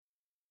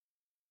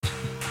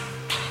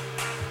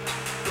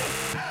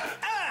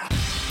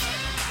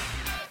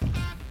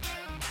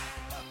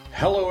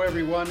Hello,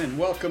 everyone, and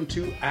welcome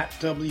to At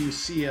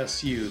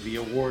WCSU, the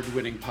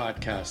award-winning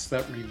podcast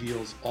that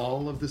reveals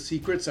all of the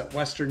secrets at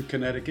Western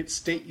Connecticut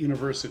State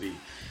University.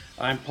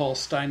 I'm Paul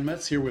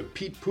Steinmetz here with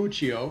Pete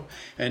Puccio,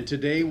 and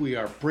today we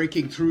are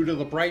breaking through to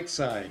the bright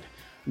side.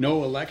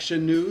 No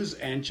election news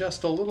and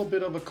just a little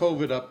bit of a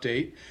COVID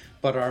update,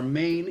 but our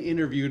main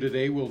interview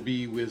today will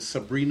be with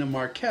Sabrina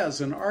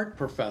Marquez, an art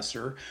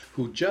professor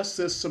who just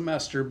this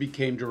semester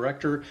became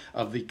director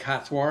of the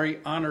Kathwari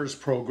Honors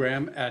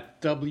Program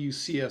at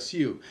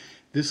WCSU.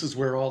 This is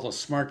where all the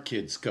smart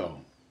kids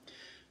go.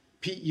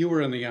 Pete, you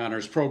were in the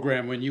honors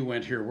program when you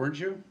went here, weren't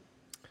you?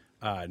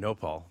 No,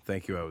 Paul.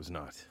 Thank you, I was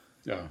not.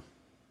 Oh.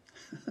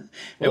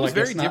 It was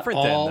very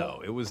different then,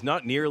 though. It was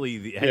not nearly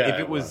the...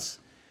 Yeah,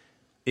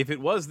 If it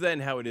was then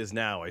how it is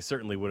now, I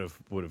certainly would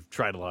have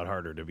tried a lot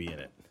harder to be in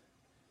it.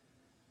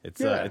 It's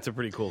a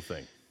pretty cool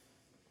thing.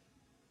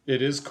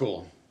 It is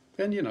cool.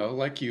 And, you know,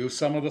 like you,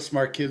 some of the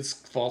smart kids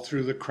fall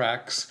through the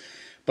cracks,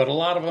 but a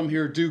lot of them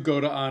here do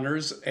go to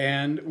honors,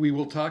 and we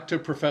will talk to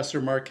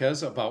Professor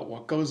Marquez about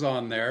what goes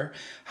on there,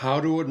 how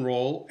to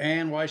enroll,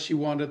 and why she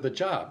wanted the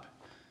job.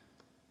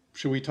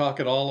 Should we talk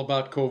at all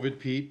about COVID,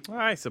 Pete?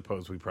 I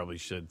suppose we probably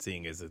should,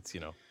 seeing as it's,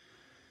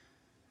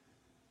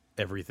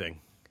 everything.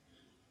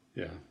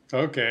 Yeah.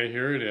 Okay,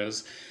 here it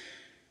is.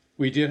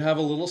 We did have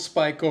a little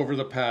spike over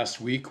the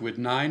past week with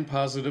 9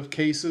 positive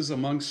cases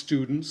among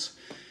students.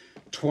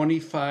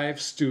 25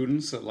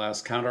 students at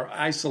last count are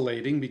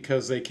isolating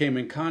because they came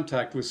in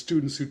contact with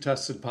students who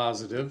tested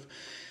positive.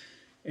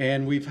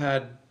 And we've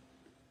had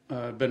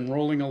been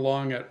rolling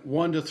along at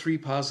 1 to 3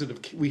 positive.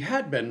 We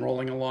had been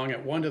rolling along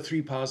at 1 to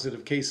 3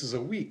 positive cases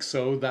a week,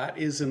 so that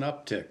is an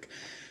uptick.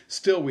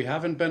 Still, we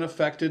haven't been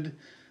affected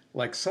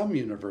like some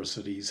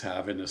universities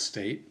have in the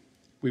state.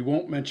 We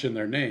won't mention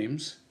their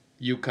names,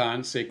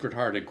 UConn, Sacred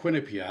Heart, and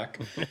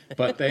Quinnipiac,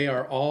 but they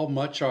are all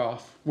much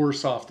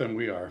worse off than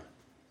we are.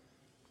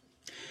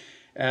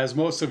 As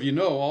most of you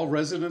know, all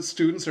resident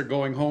students are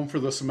going home for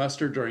the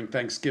semester during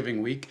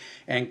Thanksgiving week,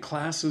 and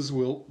classes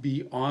will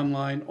be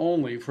online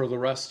only for the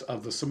rest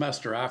of the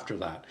semester after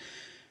that.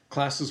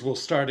 Classes will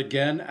start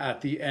again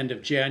at the end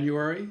of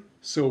January,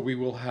 so we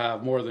will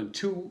have more than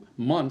 2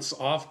 months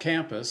off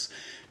campus,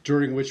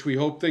 during which we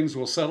hope things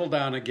will settle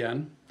down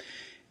again.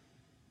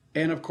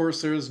 And of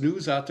course, there is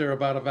news out there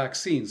about a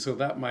vaccine, so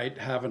that might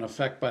have an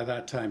effect by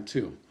that time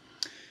too.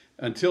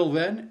 Until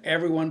then,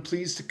 everyone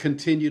please to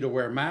continue to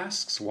wear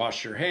masks,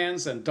 wash your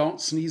hands, and don't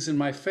sneeze in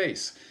my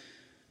face.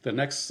 The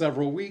next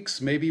several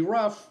weeks may be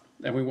rough,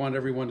 and we want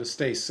everyone to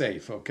stay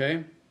safe,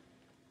 okay?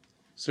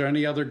 Is there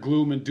any other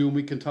gloom and doom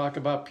we can talk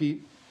about,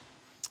 Pete?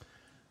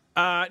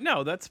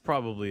 No, that's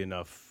probably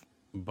enough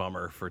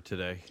bummer for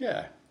today.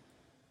 Yeah.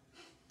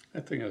 I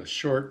think a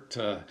short...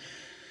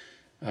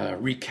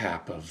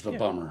 recap of the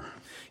bummer.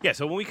 Yeah,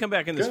 so when we come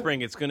back in the spring,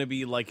 it's going to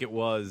be like it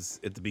was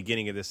at the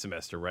beginning of this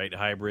semester, right?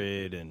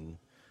 Hybrid, and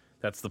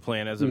that's the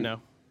plan as of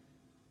now?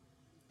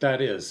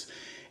 That is.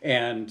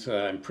 And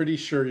I'm pretty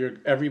sure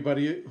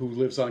everybody who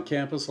lives on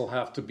campus will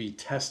have to be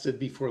tested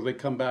before they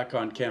come back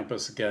on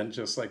campus again,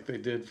 just like they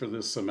did for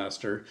this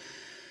semester.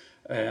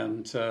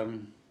 And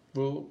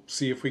we'll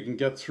see if we can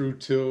get through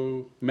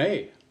to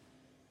May.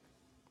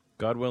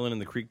 God willing,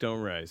 and the creek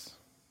don't rise.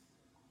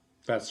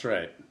 That's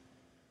right.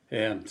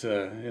 And,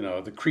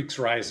 the creek's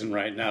rising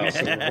right now,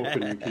 so we're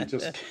hoping we can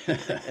just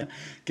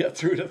get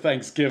through to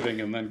Thanksgiving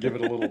and then give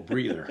it a little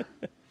breather.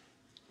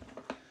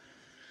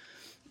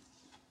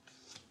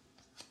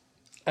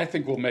 I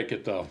think we'll make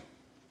it, though.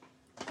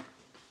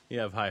 You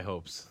have high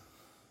hopes.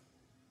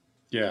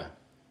 Yeah.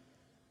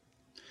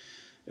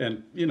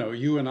 And,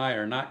 you and I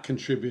are not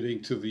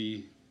contributing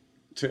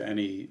to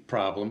any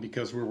problem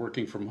because we're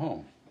working from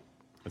home.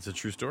 That's a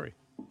true story.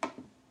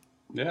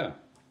 Yeah.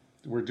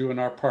 We're doing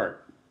our part.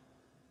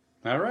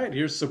 All right,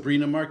 here's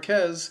Sabrina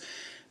Marquez,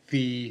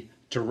 the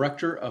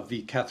director of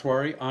the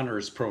Kathwari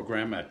Honors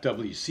Program at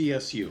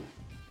WCSU.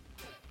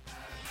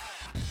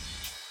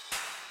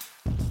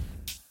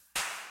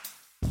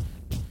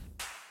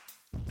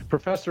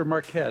 Professor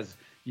Marquez,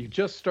 you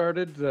just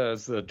started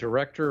as the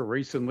director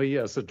recently,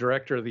 as the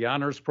director of the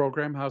Honors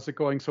Program. How's it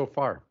going so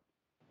far?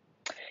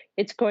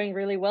 It's going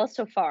really well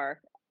so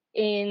far.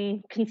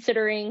 In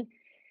considering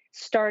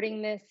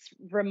starting this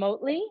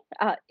remotely,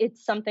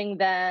 it's something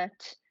that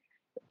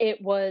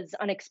it was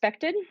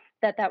unexpected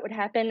that would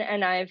happen.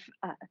 And I've,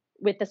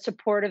 with the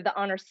support of the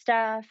honor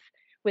staff,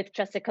 with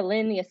Jessica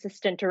Lynn, the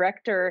assistant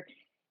director,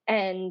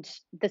 and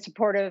the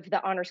support of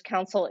the Honors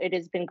Council, it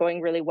has been going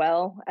really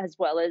well as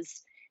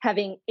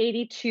having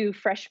 82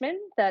 freshmen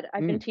that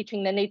I've been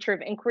teaching the Nature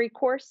of Inquiry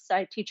course.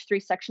 I teach 3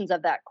 sections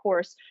of that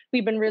course.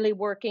 We've been really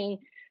working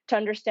to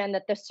understand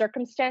that the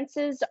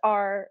circumstances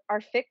are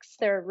fixed.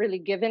 They're really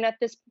given at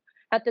this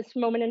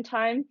moment in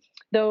time.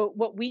 Though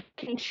what we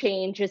can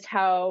change is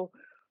how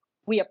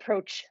we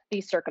approach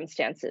these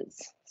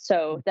circumstances.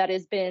 So that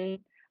has been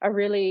a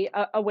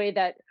way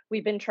that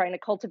we've been trying to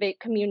cultivate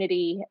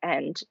community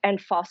and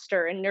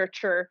foster and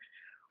nurture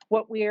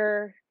what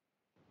we're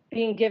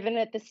being given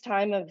at this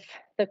time of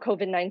the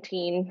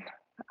COVID-19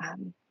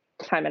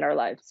 time in our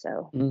lives.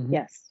 So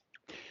yes.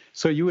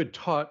 So you had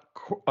taught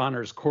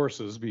honors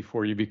courses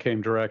before you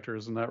became director,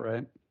 isn't that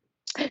right?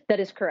 That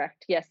is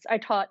correct. Yes, I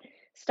taught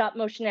stop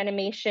motion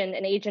animation,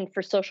 an agent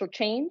for social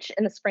change,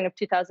 in the spring of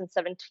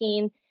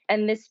 2017.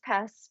 And this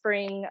past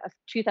spring of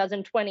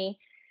 2020,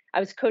 I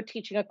was co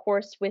teaching a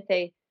course with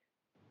a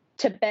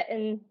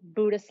Tibetan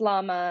Buddhist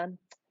Lama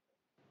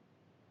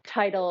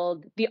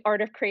titled The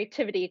Art of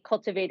Creativity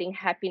Cultivating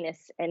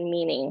Happiness and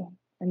Meaning.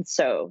 And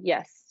so,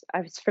 yes,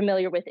 I was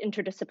familiar with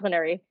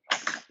interdisciplinary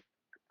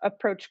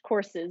approach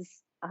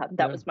courses. That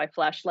Yeah. was my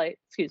flashlight.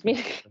 Excuse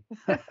me.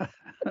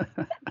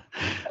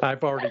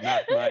 I've already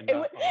knocked mine it,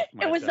 off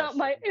my it was desk. not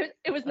my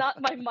it was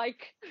not my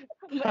mic.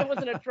 It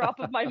wasn't a drop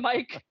of my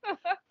mic.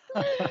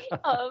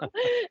 um,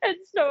 and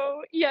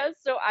so yes,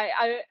 so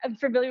I am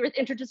familiar with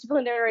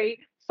interdisciplinary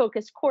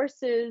focused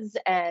courses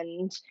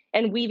and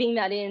weaving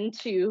that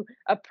into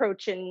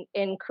approach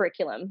in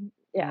curriculum.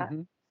 Yeah.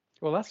 Mhm.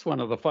 Well, that's one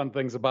of the fun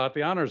things about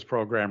the honors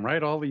program,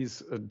 right? All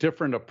these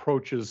different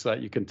approaches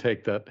that you can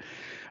take that,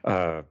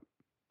 uh,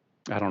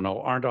 I don't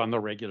know, aren't on the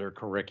regular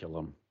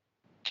curriculum.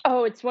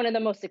 Oh, it's one of the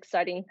most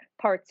exciting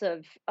parts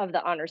of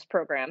the honors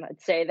program.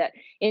 I'd say that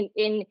in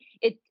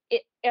it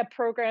a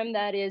program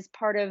that is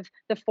part of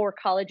the four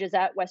colleges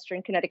at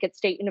Western Connecticut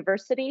State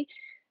University,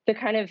 the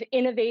kind of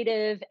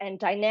innovative and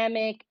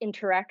dynamic,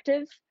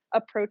 interactive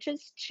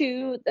approaches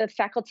to the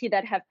faculty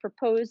that have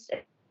proposed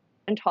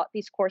and taught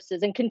these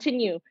courses and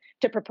continue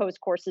to propose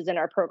courses in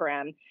our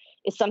program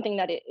is something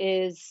that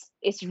is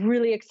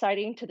really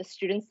exciting to the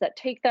students that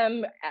take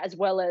them, as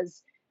well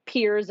as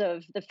peers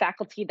of the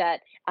faculty that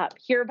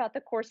hear about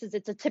the courses.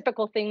 It's a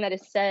typical thing that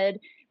is said,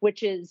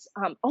 which is,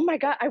 "Oh my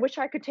God, I wish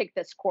I could take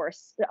this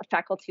course."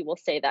 Faculty will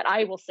say that.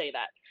 I will say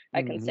that.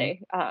 I can Hmm.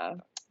 say,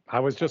 I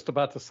was just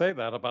about to say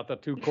that about the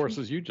two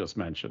courses you just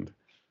mentioned.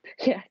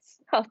 yes.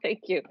 Oh,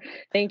 thank you,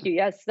 thank you.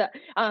 Yes, there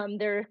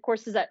are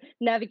courses that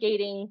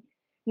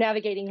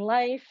navigating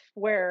life,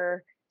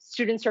 where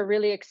students are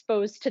really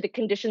exposed to the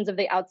conditions of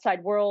the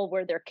outside world,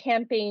 where they're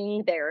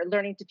camping, they're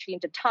learning to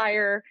change a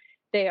tire,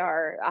 they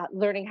are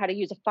learning how to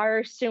use a fire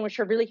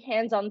extinguisher, really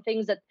hands-on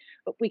things that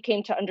we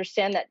came to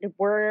understand that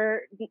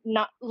were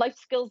not life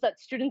skills that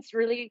students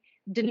really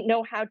didn't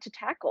know how to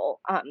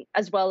tackle,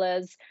 as well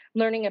as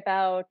learning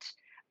about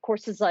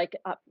courses like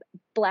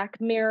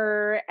Black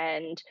Mirror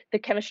and the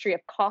chemistry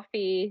of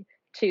coffee,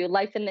 to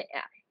life in the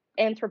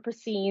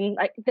Anthropocene.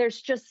 Like,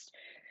 there's just,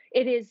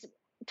 it is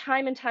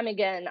time and time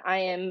again, I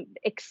am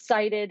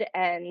excited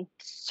and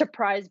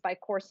surprised by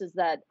courses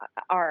that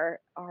are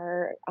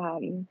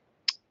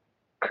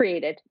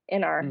created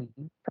in our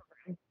Mhm.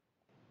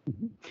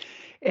 Mhm.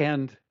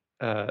 And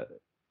uh,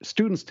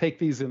 students take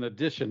these in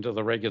addition to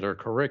the regular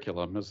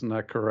curriculum, isn't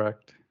that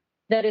correct?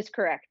 That is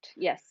correct.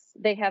 Yes,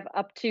 they have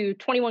up to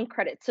 21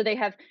 credits, so they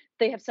have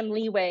some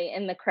leeway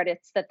in the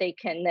credits that they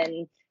can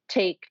then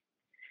take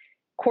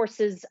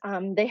courses.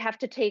 They have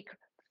to take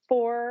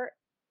four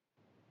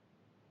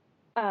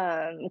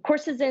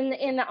courses in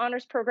the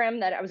honors program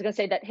that I was going to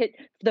say that hit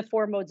the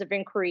four modes of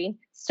inquiry.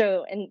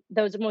 So, and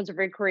those modes of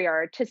inquiry are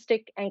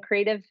artistic and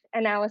creative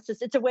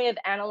analysis. It's a way of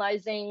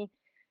analyzing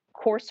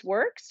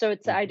coursework. So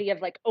it's the Mhm. idea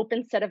of like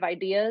open set of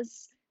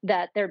ideas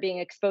that they're being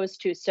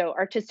exposed to. So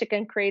artistic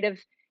and creative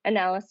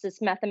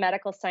analysis,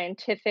 mathematical,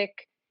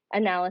 scientific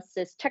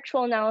analysis,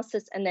 textual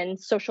analysis, and then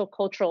social,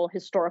 cultural,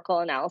 historical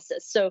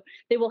analysis. So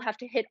they will have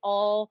to hit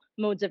all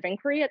modes of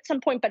inquiry at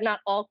some point, but not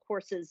all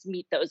courses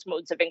meet those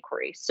modes of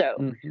inquiry. So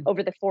Mhm.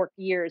 over the 4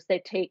 years, they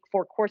take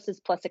four courses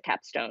plus a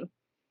capstone.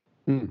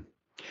 Mm.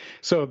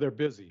 So they're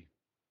busy.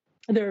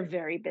 They're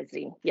very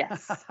busy.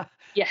 Yes.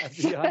 Yes.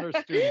 The honor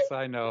students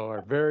I know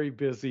are very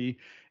busy,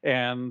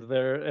 and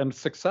they're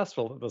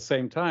successful at the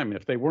same time.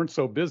 If they weren't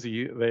so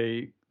busy,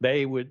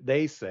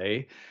 they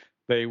say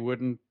they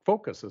wouldn't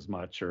focus as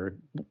much, or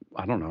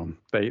I don't know.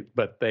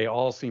 They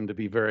all seem to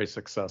be very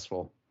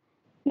successful.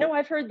 No,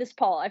 I've heard this,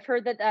 Paul. I've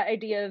heard that that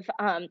idea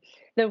of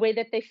the way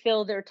that they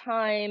fill their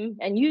time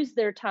and use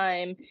their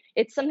time.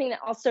 It's something that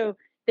also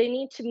they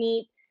need to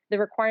meet the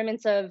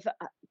requirements of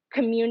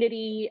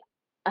community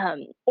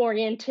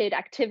oriented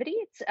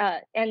activities.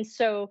 And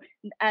so,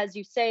 as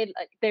you say,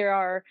 like, they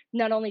are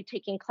not only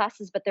taking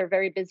classes, but they're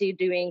very busy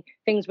doing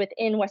things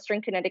within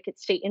Western Connecticut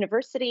State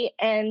University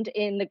and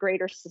in the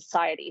greater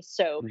society.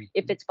 So,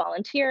 if Mhm. it's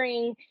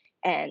volunteering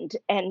and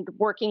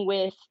working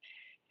with,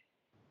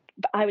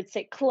 I would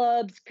say,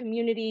 clubs,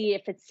 community.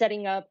 If it's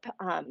setting up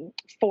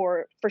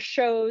for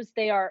shows,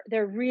 they're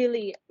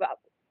really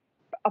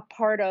a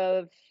part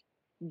of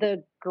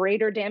the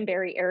greater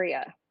Danbury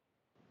area.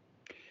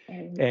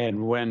 And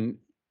And when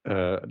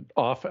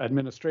off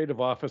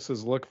administrative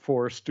offices look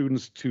for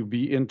students to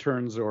be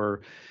interns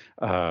or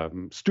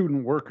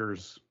student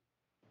workers,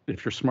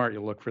 if you're smart,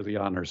 you'll look for the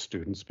honors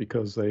students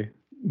because they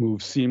move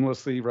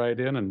seamlessly right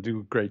in and do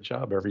a great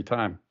job every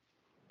time.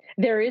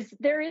 there is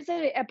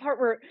a part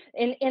where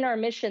in our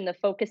mission, the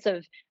focus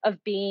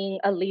of being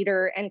a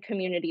leader and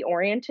community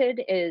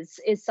oriented is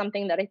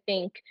something that I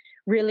think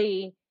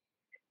really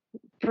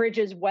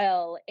bridges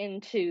well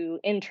into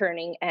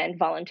interning and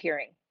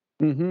volunteering.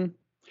 Hmm.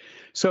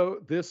 So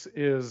this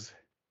is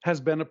has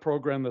been a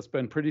program that's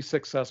been pretty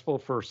successful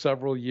for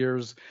several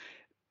years.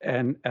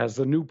 And as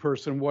the new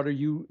person,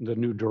 the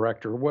new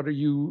director, what are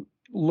you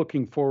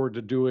looking forward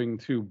to doing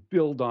to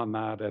build on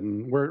that?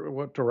 And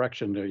what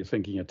direction are you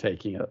thinking of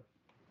taking it?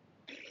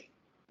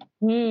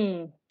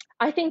 Hmm.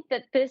 I think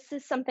that this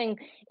is something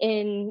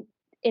in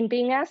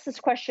being asked this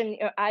question.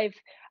 I've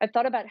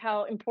thought about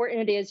how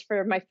important it is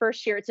for my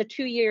first year. It's a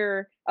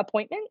 2-year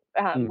appointment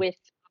Mm, with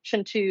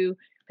option to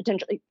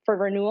potentially for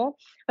renewal,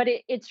 but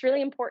it's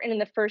really important in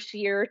the first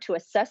year to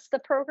assess the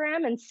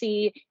program and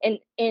see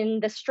in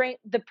the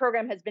strength. The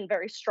program has been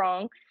very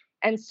strong,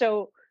 and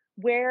so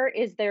where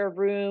is there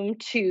room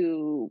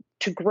to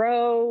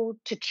grow,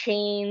 to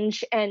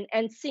change, and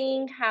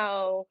seeing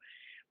how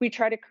we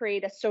try to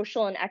create a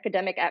social and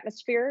academic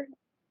atmosphere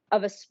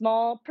of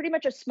pretty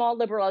much a small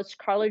liberal arts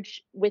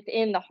college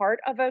within the heart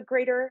of a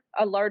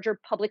larger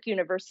public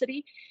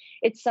university.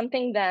 It's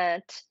something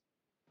that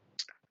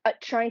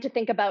trying to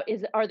think about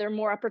is are there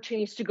more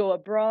opportunities to go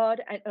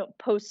abroad and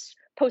post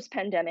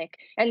pandemic,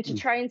 and to mm,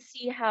 try and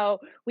see how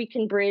we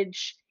can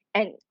bridge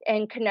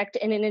and connect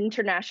in an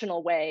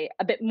international way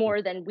a bit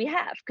more than we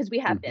have, because we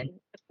have been mhm,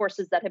 the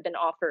courses that have been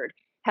offered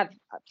have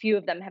a few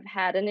of them have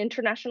had an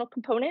international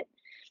component,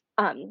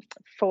 um,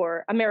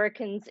 for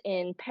Americans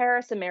in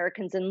Paris,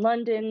 Americans in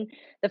London.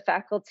 The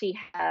faculty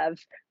have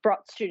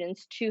brought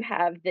students to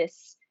have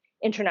this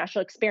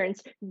international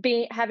experience.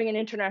 Having an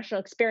international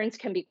experience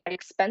can be quite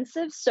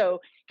expensive. So,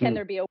 can mm,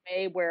 there be a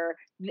way where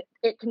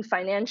it can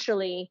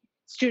financially,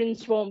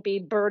 students won't be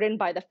burdened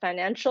by the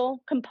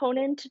financial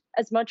component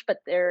as much, but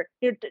they're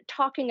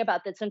talking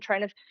about this and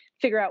trying to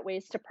figure out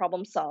ways to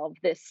problem solve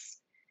this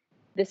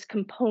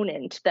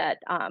component that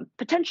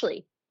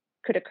potentially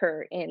could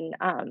occur in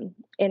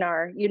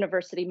our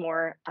university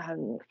more,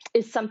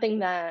 is something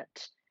that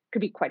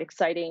could be quite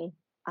exciting,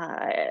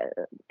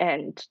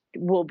 and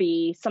will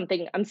be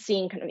something I'm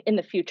seeing kind of in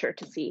the future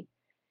to see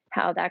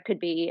how that could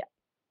be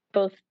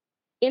both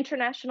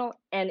international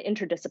and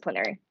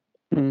interdisciplinary.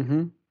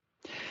 mhm.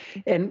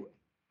 And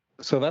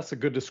so that's a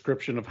good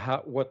description of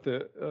what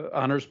the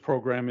honors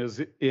program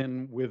is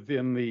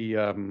within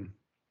the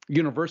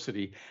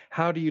university.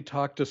 How do you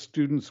talk to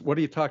students? What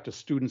do you talk to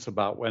students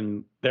about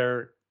when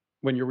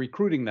you're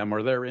recruiting them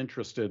or they're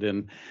interested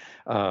in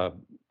uh,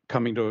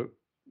 coming to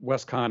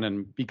WestCon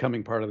and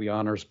becoming part of the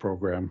honors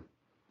program?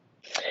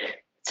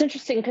 It's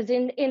interesting because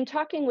in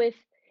talking with,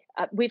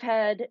 we've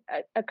had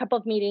a couple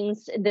of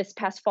meetings this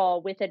past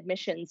fall with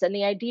admissions, and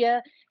the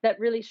idea that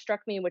really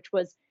struck me, which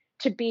was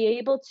to be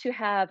able to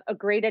have a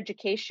great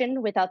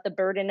education without the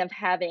burden of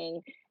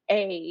having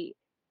a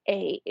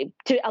a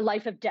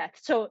life of debt,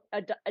 so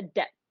a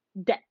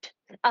debt,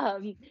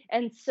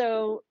 and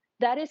so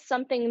that is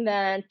something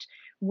that,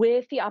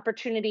 with the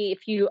opportunity,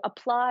 if you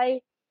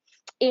apply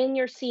in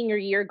your senior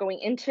year going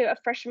into a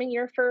freshman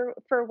year for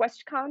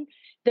WestCon,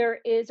 there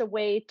is a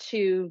way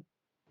to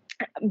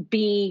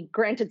be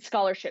granted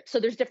scholarship. So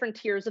there's different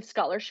tiers of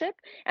scholarship,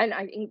 and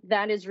I think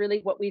that is really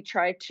what we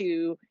try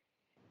to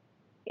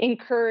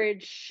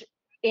encourage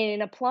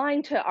in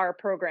applying to our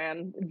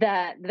program,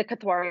 that the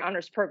Kathwari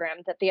Honors Program,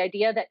 that the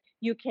idea that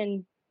you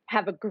can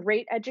have a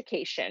great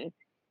education,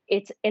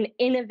 it's an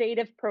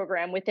innovative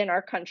program within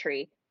our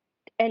country,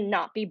 and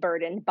not be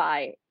burdened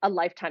by a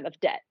lifetime of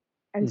debt.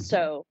 And Hmm.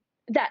 so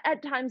that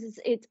at times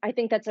it's I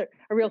think that's a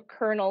real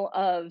kernel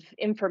of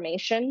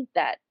information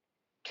that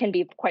can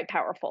be quite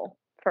powerful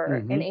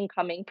for an Hmm.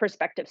 incoming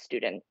prospective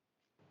student.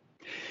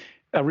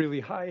 A really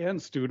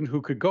high-end student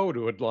who could go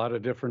to a lot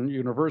of different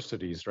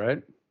universities,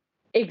 right?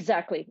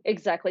 Exactly,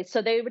 exactly.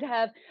 So they would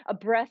have a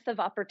breadth of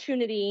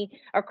opportunity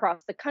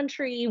across the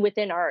country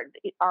within our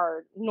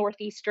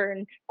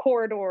northeastern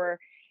corridor.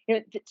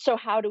 So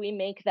how do we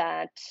make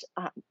that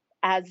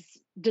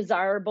as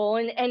desirable?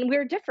 And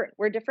we're different.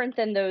 We're different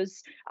than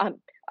those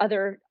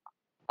other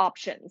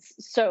options.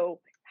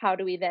 So how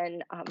do we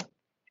then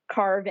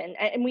carve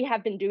and we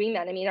have been doing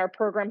that. I mean, our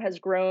program has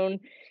grown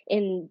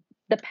in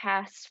the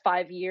past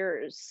 5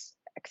 years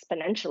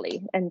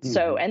exponentially, and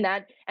so Hmm.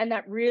 and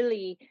that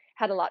really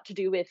had a lot to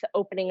do with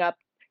opening up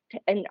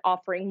and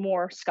offering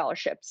more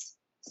scholarships.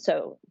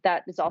 So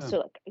that is Yeah. also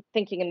like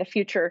thinking in the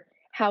future,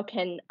 how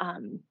can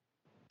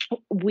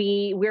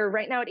we're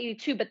right now at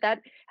 82, but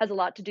that has a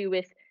lot to do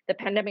with the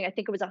pandemic. I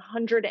think it was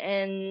 100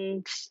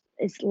 and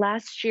is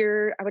last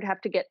year. I would have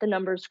to get the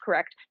numbers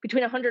correct.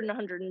 Between 100 and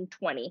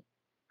 120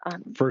 were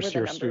First the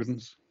year numbers.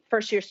 students.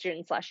 First year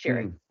students last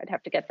year. Mm. I'd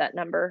have to get that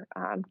number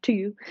to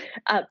you,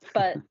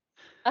 but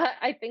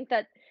I think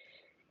that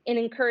in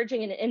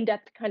encouraging an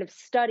in-depth kind of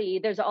study,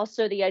 there's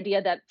also the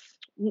idea that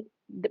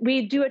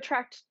we do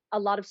attract a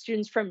lot of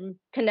students from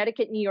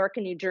Connecticut, New York,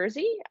 and New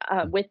Jersey,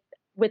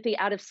 with the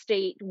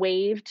out-of-state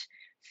waived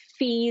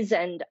fees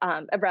and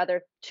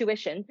rather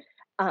tuition.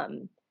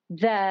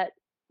 That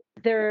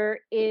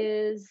there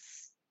is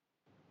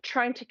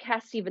trying to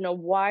cast even a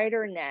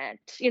wider net.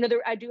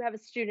 I do have a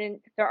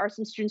student. There are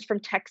some students from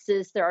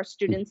Texas. There are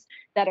students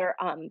that are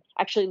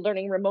actually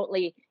learning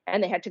remotely,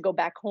 and they had to go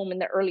back home in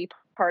the early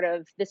part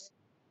of this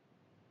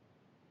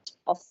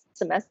fall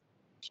semester,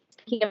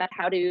 thinking about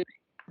how to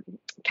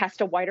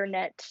cast a wider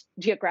net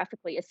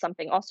geographically is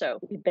something also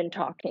we've been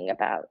talking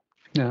about.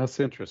 Yeah, that's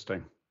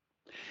interesting.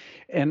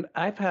 And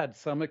I've had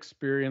some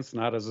experience,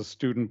 not as a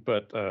student,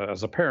 but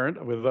as a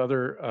parent, with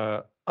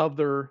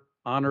other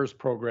honors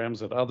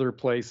programs at other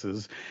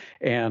places,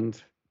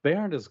 and they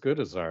aren't as good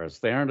as ours.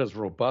 They aren't as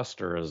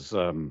robust or as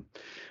um,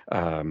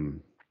 uh,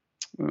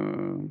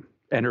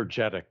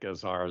 energetic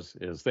as ours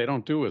is. They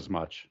don't do as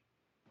much.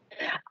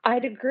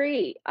 I'd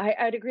agree.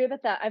 I'd agree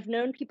about that. I've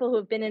known people who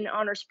have been in an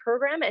honors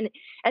program, and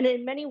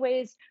in many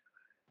ways,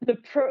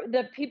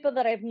 the people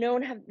that I've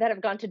known that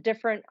have gone to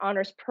different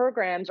honors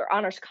programs or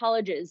honors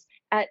colleges,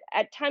 at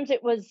times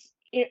it was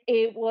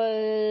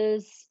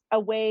a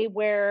way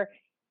where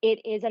it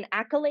is an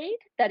accolade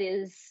that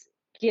is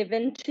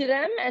given to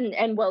them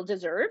and well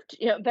deserved,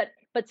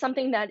 but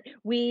something that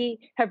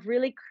we have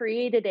really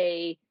created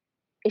a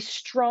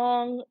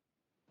strong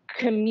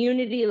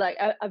community, like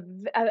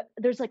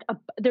there's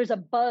a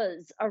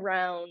buzz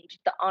around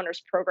the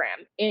honors program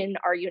in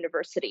our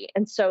university,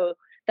 and so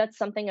that's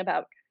something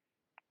about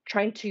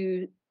trying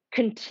to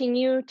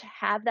continue to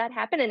have that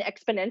happen, and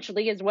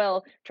exponentially as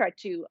well try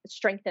to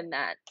strengthen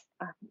that,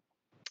 um,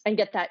 and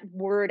get that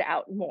word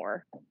out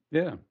more.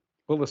 Yeah.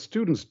 Well, the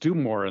students do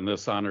more in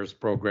this honors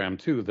program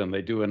too than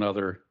they do in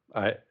other,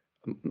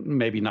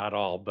 maybe not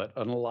all, but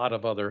in a lot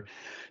of other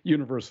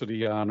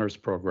university honors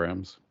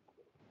programs.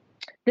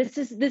 This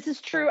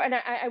is true, and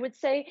I would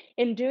say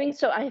in doing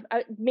so, I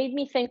made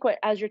me think, what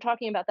as you're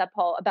talking about that,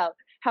 Paul, about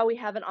how we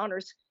have an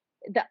honors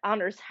the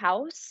honors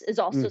house is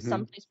also Hmm.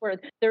 someplace where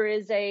there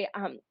is a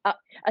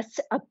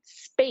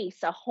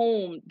space, a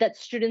home that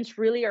students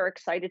really are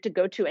excited to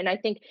go to, and I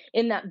think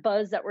in that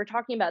buzz that we're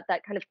talking about,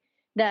 that kind of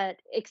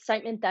that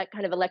excitement, that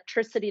kind of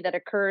electricity that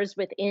occurs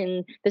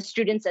within the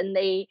students, and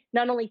they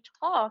not only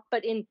talk,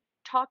 but in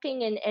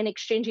talking and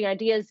exchanging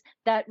ideas,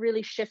 that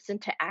really shifts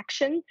into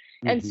action.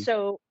 And Hmm.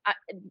 so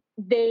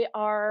they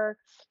are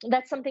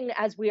that's something that,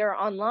 as we are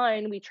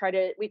online, we try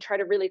to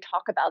really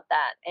talk about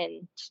that,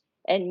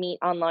 and meet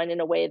online in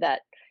a way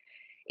that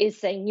is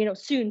saying,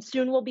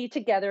 soon we'll be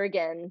together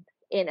again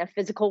in a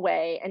physical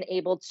way and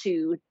able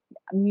to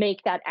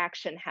make that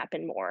action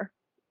happen more.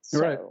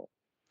 Right. So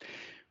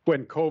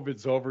When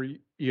COVID's over,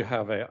 you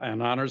have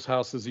an honors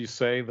house, as you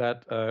say,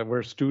 that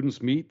where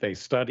students meet, they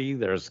study.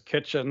 There's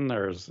kitchen.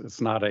 It's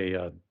not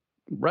a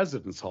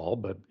residence hall,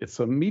 but it's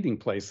a meeting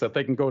place that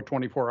they can go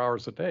 24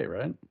 hours a day,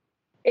 right?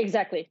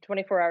 exactly,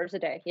 24 hours a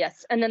day.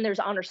 Yes. And then there's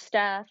honor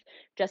staff,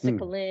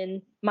 Jessica Mm,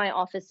 Lynn, my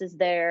office is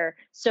there.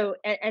 So,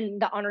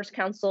 and the honors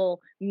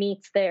council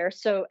meets there.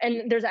 So,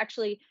 and there's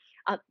actually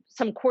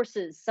some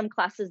courses, some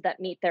classes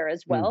that meet there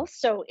as mm, well.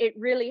 So it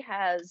really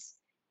has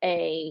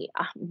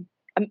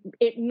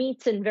it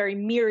meets in very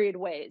myriad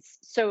ways.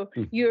 So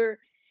mhm.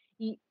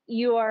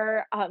 you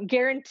are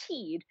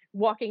guaranteed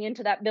walking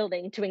into that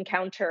building to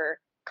encounter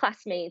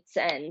classmates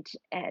and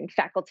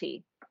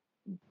faculty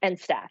and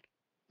staff.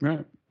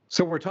 Right.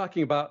 So we're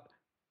talking about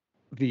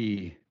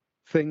the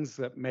things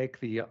that make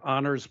the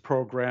honors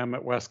program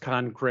at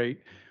WestCon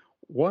great.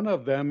 One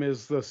of them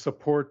is the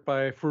support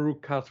by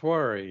Farouk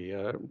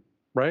Kathwari,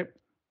 right?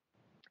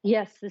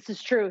 Yes, this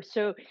is true.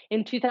 So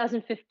in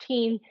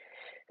 2015,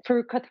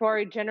 Farouk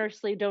Kathwari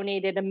generously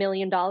donated $1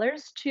 million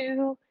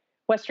to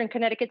Western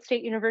Connecticut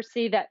State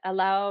University that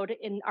allowed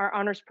in our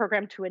honors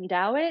program to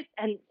endow it.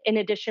 And in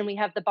addition, we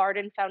have the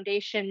Barden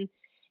Foundation.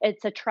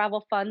 It's a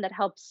travel fund that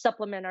helps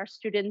supplement our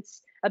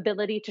students'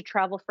 ability to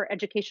travel for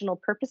educational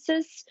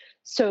purposes.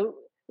 So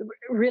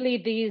really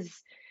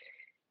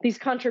these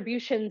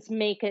contributions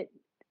make it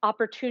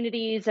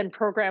opportunities and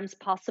programs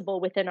possible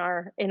within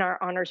our in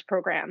our honors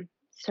program.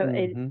 So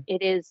it Hmm.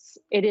 it is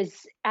it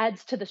is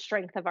adds to the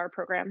strength of our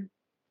program.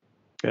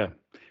 Yeah.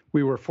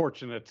 We were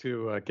fortunate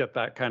to get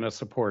that kind of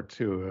support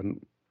too.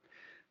 And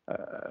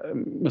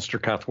Mr.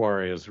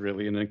 Kathwari is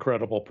really an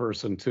incredible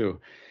person too,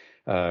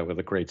 with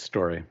a great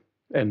story.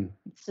 And,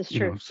 This is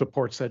true.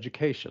 supports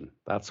education.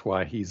 That's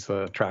why he's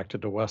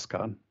attracted to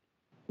WestCon.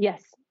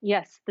 Yes,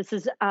 yes. This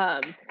is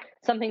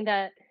something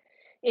that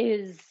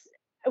is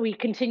we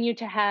continue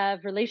to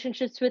have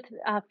relationships with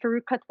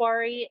Farouk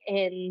Kathwari,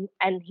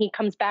 and he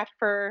comes back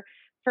for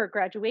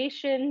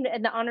graduation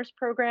and the honors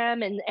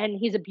program, and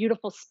he's a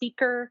beautiful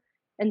speaker,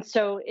 and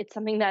so it's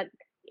something that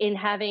in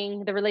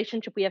having the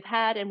relationship we have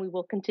had and we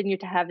will continue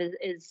to have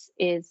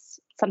is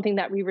something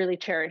that we really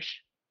cherish.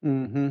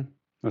 Hmm.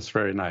 That's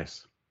very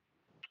nice.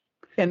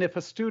 And if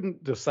a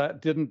student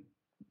didn't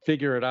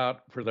figure it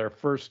out for their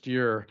first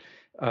year,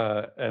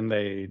 and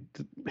they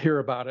hear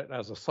about it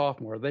as a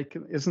sophomore, they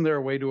can. Isn't there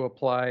a way to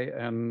apply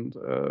and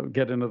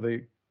get into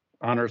the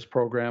honors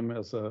program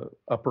as a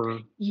upper?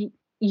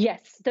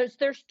 Yes, there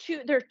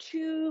are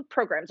two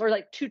programs, or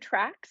like two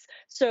tracks.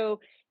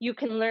 So you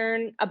can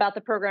learn about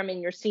the program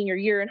in your senior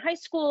year in high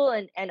school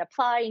and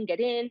apply and get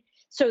in.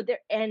 So there,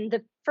 and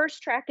the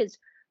first track is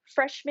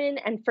freshmen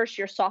and first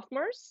year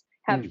sophomores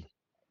have Mm,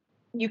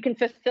 you can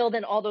fulfill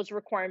then all those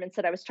requirements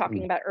that I was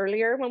talking mm, about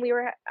earlier when we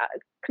were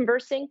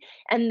conversing.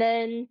 And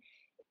then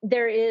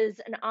there is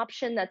an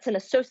option that's an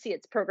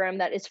associate's program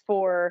that is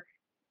for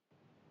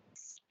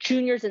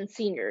juniors and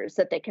seniors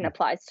that they can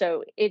apply.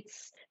 So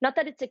it's not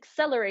that it's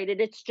accelerated,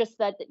 it's just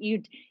that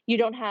you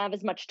don't have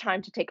as much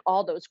time to take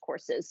all those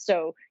courses.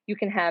 So you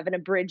can have an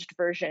abridged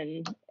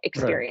version Right.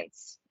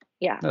 experience.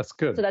 Yeah. That's So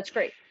good. that's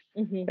great.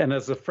 Hmm. And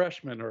as a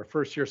freshman or a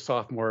first year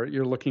sophomore,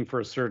 you're looking for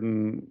a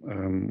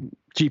certain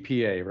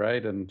GPA,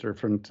 right? And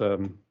different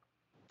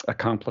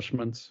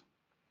accomplishments.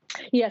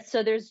 Yes,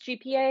 so there's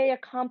GPA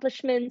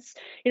accomplishments.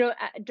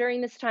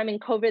 During this time in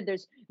COVID,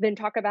 there's been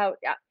talk about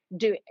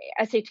do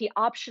SAT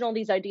optional.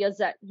 These ideas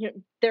that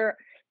they're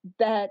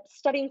that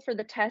studying for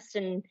the test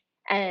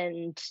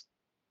and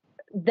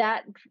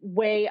that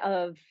way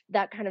of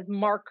that kind of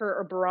marker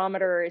or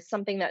barometer is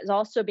something that is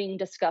also being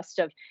discussed.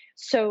 Of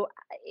so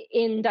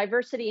in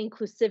diversity,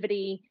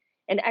 inclusivity,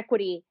 and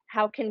equity,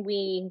 how can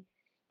we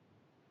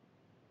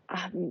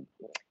um,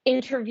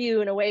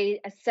 interview in a way,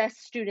 assess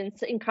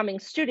students, incoming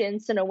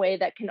students in a way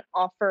that can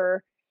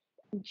offer,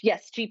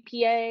 yes,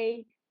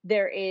 GPA.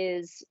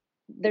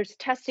 There's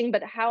testing,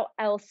 but how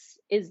else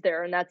is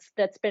there? And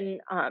that's been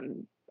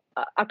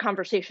a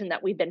conversation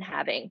that we've been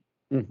having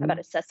Hmm. about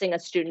assessing a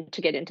student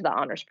to get into the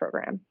honors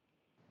program.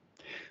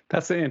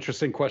 That's an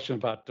interesting question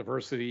about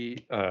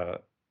diversity,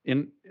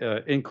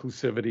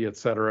 inclusivity, et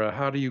cetera.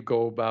 How do you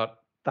go about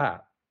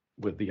that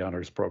with the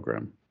honors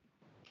program?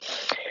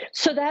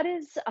 So that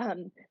is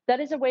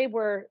a way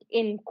where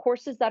in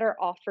courses that are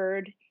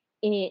offered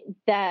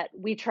that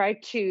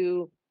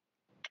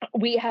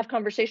we have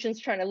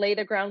conversations trying to lay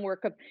the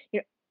groundwork of,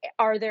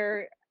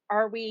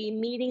 are we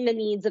meeting the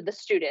needs of the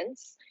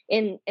students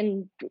in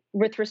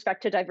with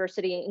respect to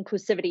diversity,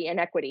 inclusivity, and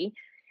equity?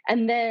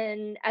 And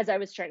then, as I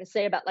was trying to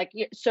say about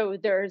so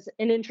there's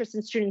an interest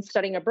in students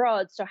studying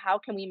abroad. So how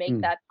can we make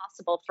Mm. that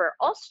possible for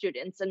all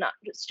students and not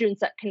just students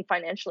that can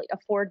financially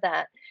afford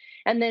that?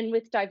 And then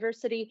with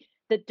diversity,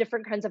 the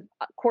different kinds of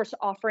course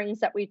offerings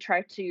that we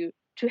try to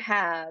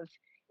have,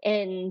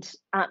 and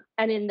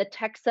in the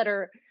texts that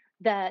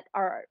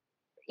are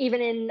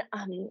even in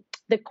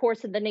the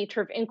course of the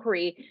nature of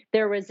inquiry,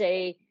 there was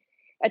a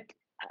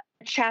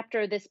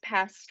chapter this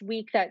past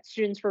week that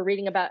students were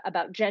reading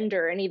about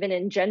gender, and even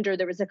in gender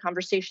there was a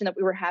conversation that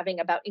we were having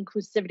about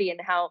inclusivity and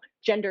how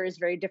gender is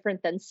very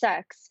different than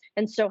sex,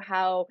 and so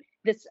how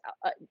this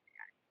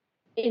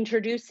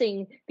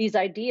introducing these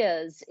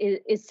ideas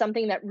is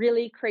something that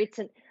really creates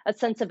a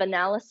sense of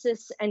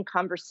analysis and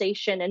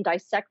conversation and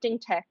dissecting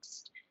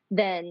text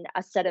than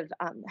a set of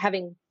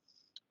having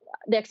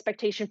the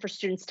expectation for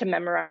students to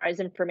memorize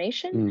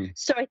information. Mm.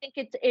 So I think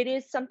it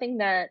is something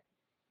that,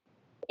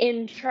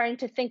 in trying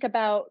to think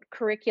about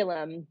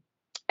curriculum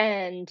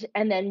and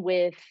then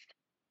with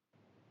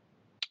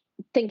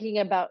thinking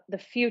about the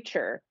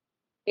future,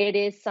 it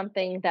is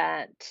something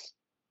that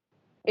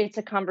it's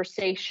a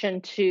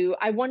conversation to.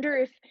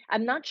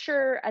 I'm not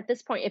sure at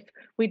this point if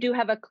we do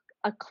have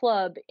a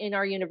club in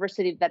our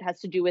university that has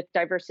to do with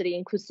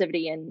diversity,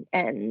 inclusivity,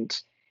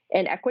 and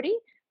equity,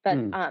 but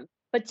Mm.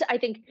 I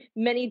think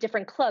many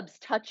different clubs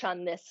touch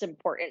on this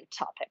important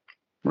topic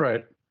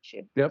Right.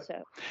 issue. Yep.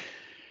 So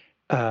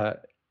Uh,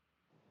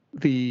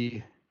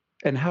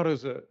 and how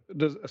does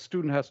a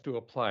student has to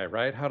apply,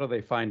 right? How do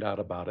they find out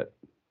about it?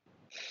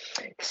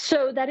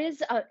 So that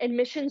is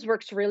admissions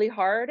works really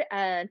hard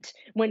at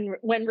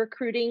when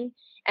recruiting,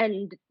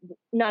 and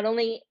not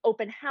only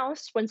open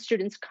house when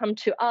students come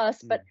to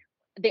us, but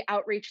Mm. the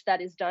outreach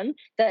that is done,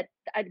 that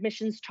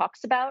admissions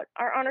talks about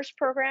our honors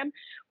program.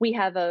 We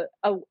have a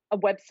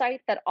website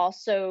that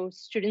also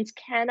students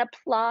can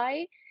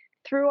apply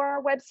through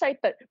our website,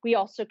 but we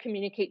also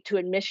communicate to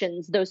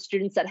admissions, those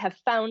students that have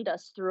found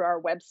us through our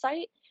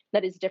website.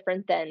 That is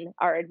different than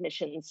our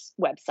admissions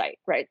website,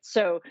 right?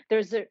 So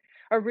there's a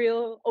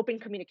real open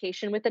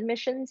communication with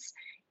admissions.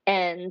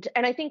 And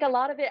I think a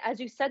lot of it, as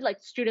you said,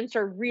 like students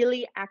are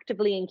really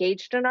actively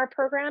engaged in our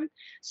program.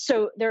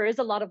 So there is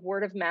a lot of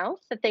word of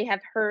mouth that they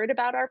have heard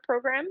about our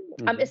program,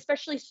 Mhm.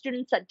 especially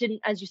students that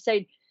didn't, as you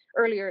said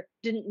earlier,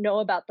 didn't know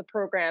about the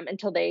program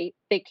until they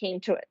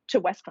came to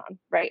WestCon,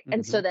 right?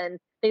 And so Mhm. then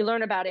they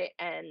learn about it,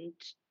 and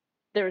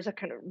there's a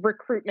kind of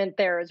recruitment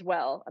there as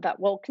well about,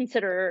 well,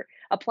 consider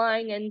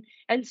applying,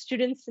 and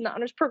students in the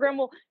honors program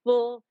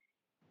will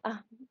uh,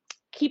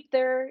 keep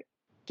their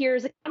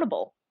peers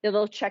accountable.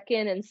 They'll check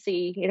in and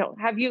see,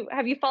 have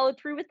you followed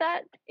through with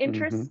that Mhm.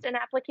 interest and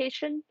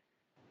application?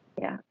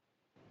 Yeah.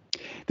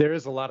 There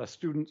is a lot of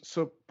student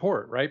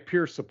support, right?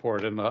 Peer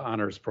support in the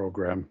honors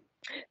program.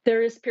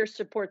 There is peer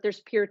support,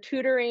 there's peer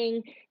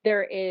tutoring,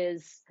 there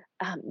is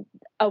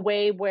a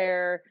way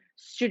where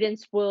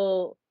students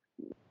will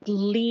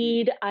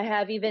lead. I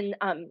have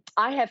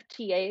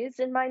TAs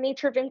in my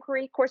nature of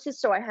inquiry courses,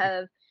 so I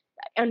have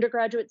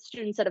undergraduate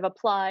students that have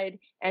applied,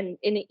 and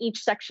in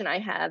each section I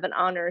have an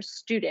honors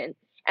student,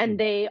 and Mm.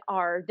 they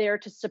are there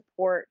to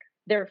support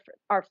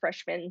our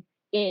freshmen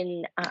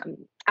in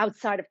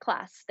outside of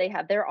class. They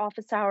have their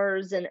office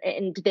hours,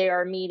 and they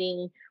are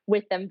meeting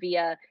with them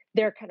via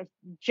their kind of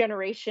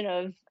generation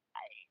of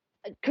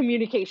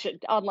communication,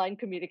 online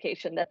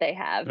communication that they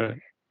have. Right.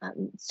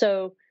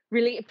 So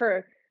really,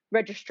 for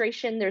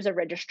registration, there's a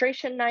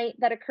registration night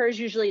that occurs.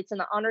 Usually it's in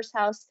the honors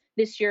house.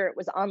 This year it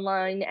was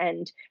online,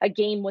 and a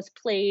game was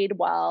played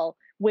while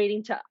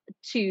waiting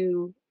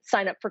to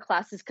sign up for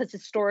classes, because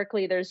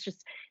historically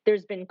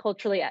there's been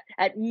culturally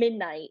at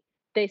midnight,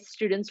 the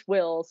students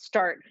will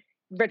start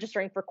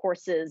registering for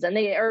courses, and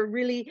they are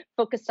really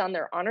focused on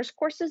their honors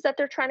courses that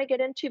they're trying to get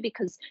into,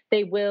 because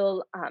they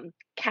will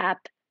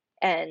cap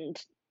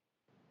and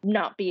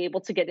not be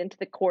able to get into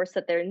the course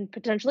that they're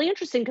potentially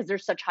interested in, because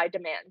there's such high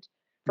demand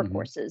for Hmm.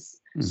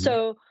 courses. Hmm.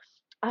 So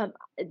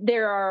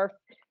there are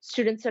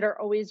students that are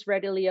always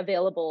readily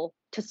available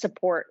to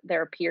support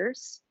their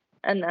peers.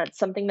 And that's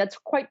something that's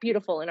quite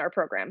beautiful in our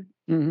program.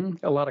 Hmm.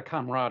 A lot of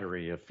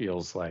camaraderie, it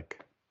feels like.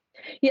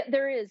 Yeah,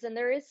 there is. And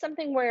there is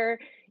something where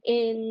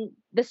in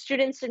the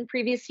students in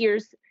previous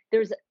years,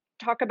 there's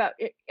talk about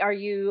are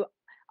you,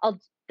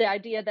 the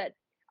idea that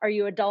are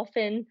you a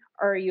dolphin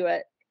or are you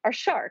a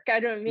shark? I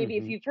don't know, maybe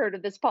if Hmm. you've heard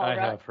of this, Paul, I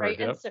right? have Right.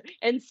 heard, yep.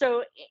 And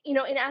so, in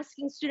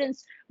asking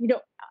students,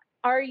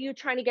 are you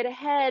trying to get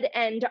ahead,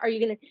 and are you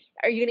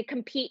going to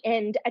compete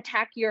and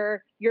attack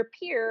your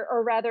peer,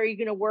 or rather are you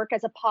going to work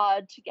as a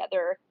pod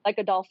together like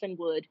a dolphin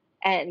would,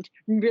 and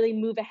really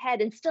move ahead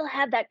and still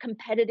have that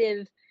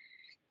competitive,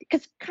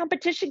 because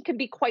competition can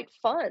be quite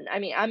fun. I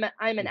mean, I'm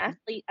an Hmm.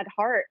 athlete at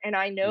heart, and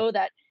I know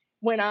that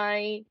when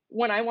I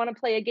want to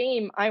play a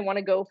game, I want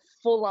to go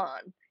full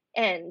on,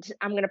 and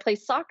I'm going to play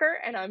soccer,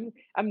 and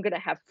I'm going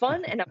to have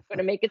fun, and I'm going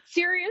to make it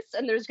serious,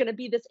 and there's going to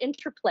be this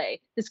interplay,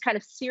 this kind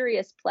of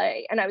serious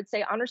play. And I would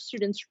say honor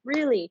students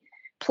really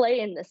play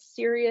in this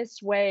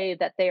serious way,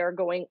 that they are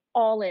going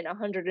all in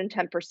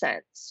 110%.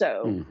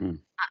 So Hmm.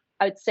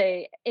 I would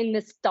say in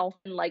this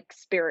dolphin like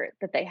spirit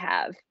that they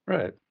have.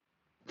 Right.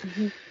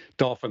 Mhm.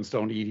 Dolphins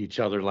don't eat each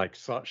other like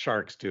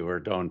sharks do, or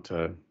don't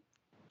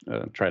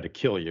try to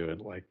kill you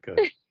like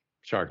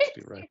sharks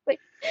do, right? Exactly.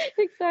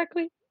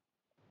 Exactly.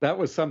 That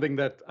was something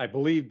that I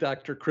believe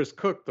Dr. Chris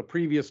Cook, the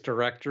previous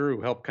director who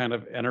helped kind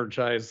of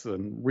energize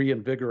and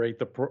reinvigorate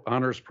the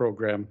honors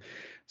program,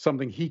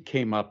 something he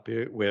came up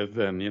with.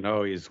 And,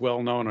 he's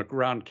well known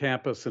around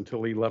campus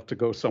until he left to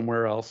go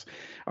somewhere else.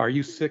 Are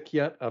you sick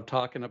yet of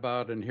talking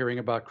about and hearing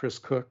about Chris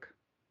Cook?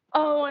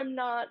 Oh, I'm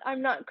not.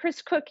 I'm not.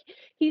 Chris Cook,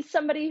 he's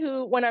somebody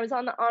who, when I was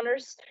on the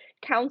honors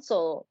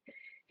council,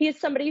 he is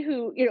somebody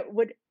who,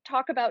 would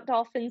talk about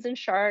dolphins and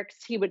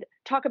sharks. He would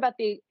talk about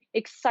the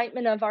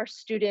excitement of our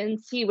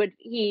students.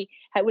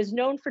 Was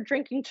known for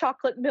drinking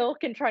chocolate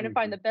milk and trying to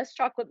find Hmm. the best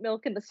chocolate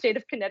milk in the state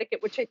of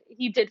Connecticut, which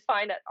he did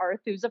find at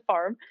Arethusa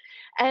Farm.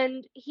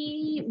 And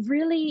he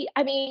really,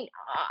 I mean,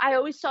 I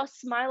always saw a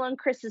smile on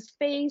Chris's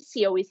face.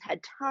 He always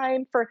had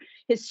time for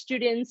his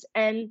students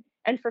and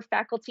for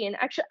faculty. And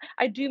actually,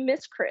 I do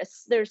miss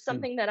Chris. There's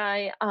something that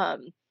I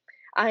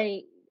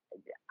I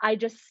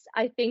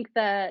think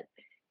that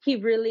he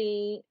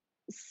really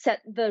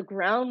set the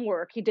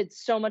groundwork. He did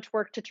so much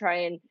work to try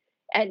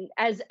and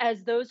as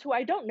those who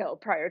I don't know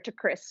prior to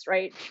Chris,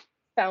 right,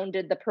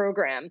 founded the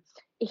program.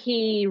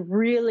 He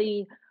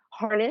really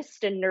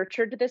harnessed and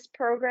nurtured this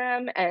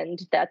program, and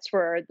that's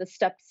where the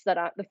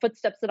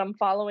footsteps that I'm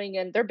following,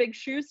 and they're big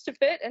shoes to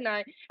fit, and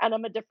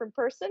I'm a different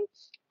person.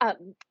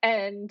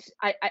 And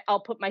I'll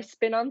put my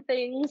spin on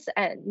things,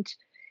 and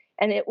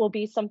it will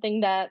be something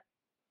that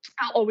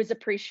I'll always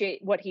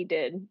appreciate what he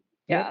did.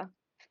 Yep.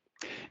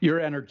 Yeah. You're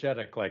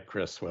energetic like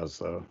Chris was,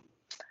 though.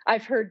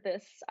 I've heard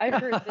this. I've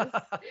heard this.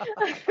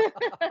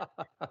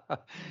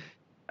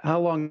 How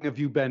long have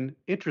you been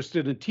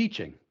interested in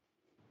teaching?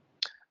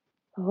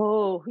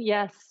 Oh,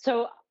 yes.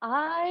 So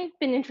I've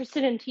been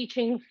interested in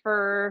teaching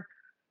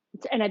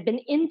and I've been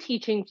in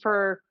teaching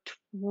for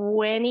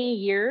 20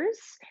 years.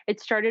 It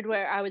started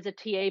where I was a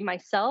TA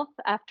myself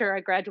after I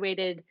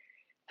graduated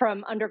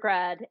from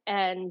undergrad,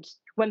 and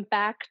went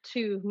back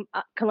to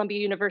Columbia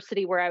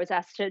University, where I was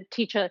asked to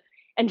teach a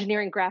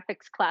engineering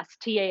graphics class,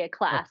 TA a Oh.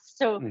 class.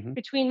 So Hmm.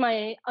 between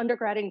my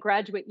undergrad and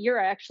graduate year,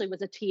 I actually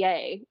was a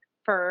TA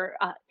for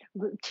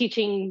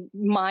teaching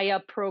Maya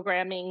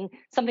programming,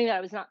 something that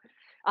I was not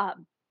uh,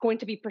 going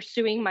to be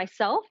pursuing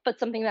myself, but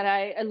something that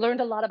I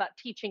learned a lot about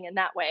teaching in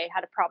that way,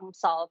 how to problem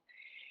solve.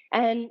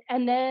 And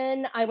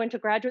then I went to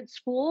graduate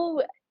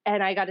school,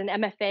 and I got an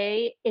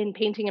MFA in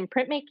painting and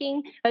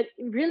printmaking. But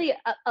really,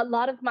 a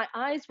lot of my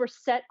eyes were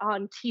set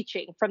on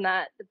teaching from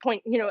that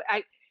point.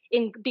 I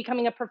in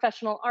becoming a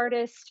professional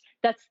artist,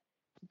 that's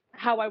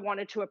how I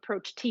wanted to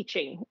approach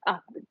teaching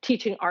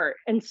art.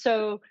 And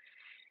so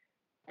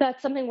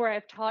that's something where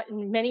I've taught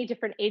in many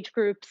different age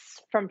groups,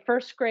 from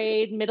first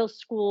grade, middle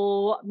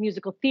school,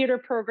 musical theater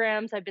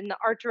programs. I've been the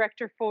art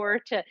director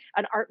to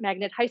an art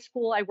magnet high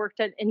school. I worked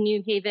in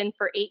New Haven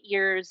for 8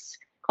 years,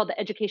 called the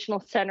Educational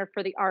Center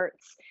for the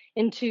Arts,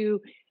 into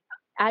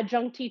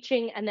adjunct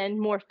teaching, and then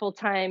more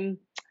full-time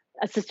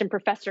assistant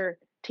professor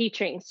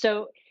teaching.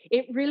 So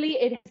it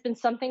has been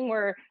something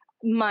where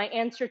my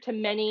answer to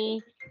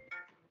many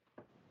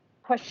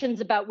questions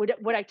about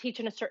would I teach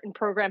in a certain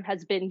program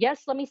has been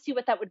yes, let me see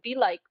what that would be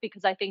like,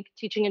 because I think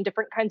teaching in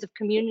different kinds of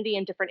community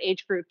and different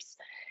age groups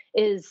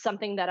is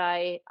something that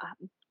I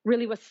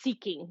really was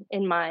seeking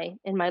in my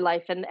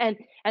life, and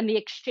the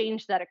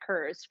exchange that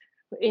occurs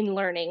in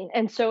learning.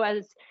 And so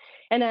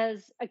And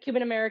as a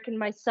Cuban American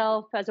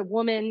myself, as a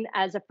woman,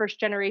 as a first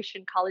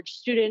generation college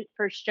student,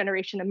 first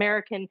generation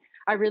American,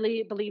 I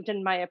really believed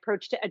in my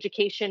approach to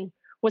education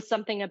was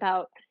something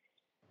about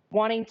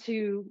wanting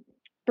to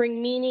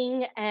bring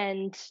meaning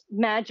and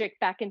magic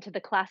back into the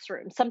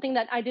classroom, something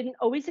that I didn't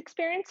always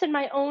experience in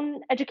my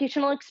own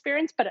educational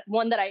experience, but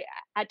one that I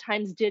at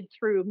times did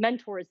through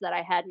mentors that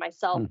I had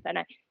myself. Mm. And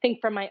I think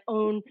from my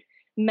own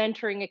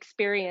mentoring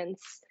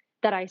experience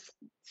that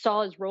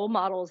saw as role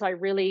models, that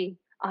really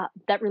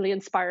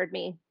inspired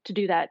me to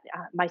do that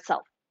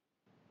myself.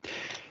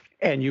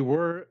 And you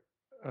were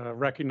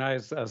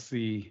recognized as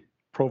the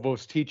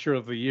Provost Teacher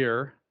of the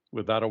Year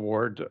with that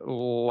award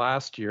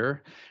last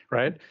year,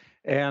 right?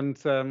 And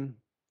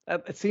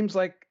it seems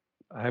like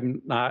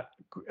I'm not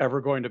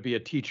ever going to be a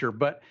teacher,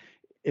 but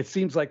it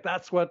seems like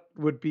that's what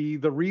would be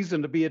the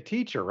reason to be a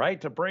teacher, right?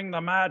 To bring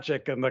the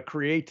magic and the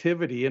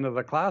creativity into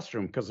the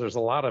classroom, because there's a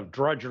lot of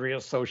drudgery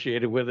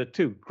associated with it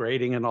too,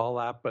 grading and all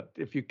that. But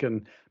if you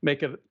can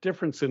make a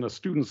difference in a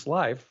student's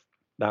life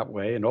that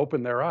way and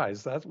open their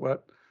eyes,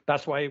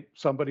 that's why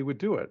somebody would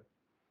do it.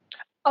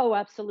 Oh,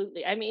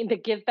 absolutely. I mean, the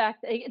give back,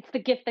 it's the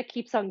gift that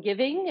keeps on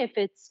giving.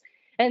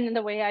 And then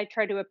the way I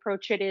try to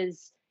approach it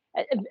is,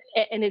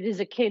 and it is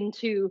akin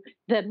to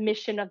the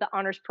mission of the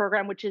honors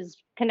program, which is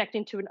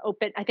connecting to an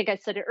open, I think I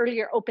said it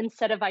earlier, open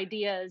set of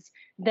ideas,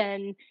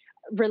 then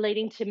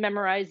relating to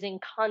memorizing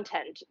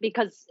content,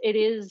 because it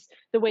is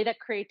the way that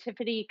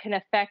creativity can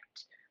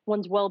affect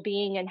one's well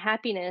being and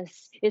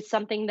happiness is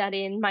something that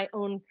in my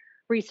own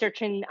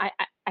research, and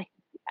I'm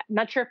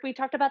not sure if we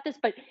talked about this,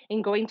 but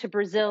in going to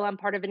Brazil, I'm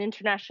part of an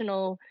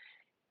international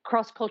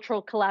cross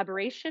cultural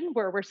collaboration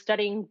where we're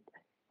studying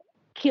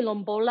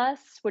quilombolas,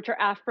 which are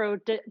Afro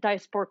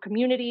diaspora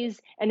communities,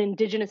 and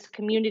indigenous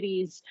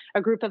communities.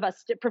 A group of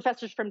us,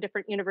 professors from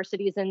different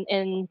universities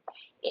in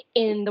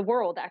the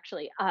world,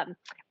 actually,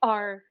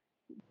 are.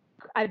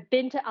 I've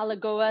been to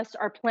Alagoas,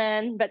 our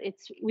plan, but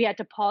we had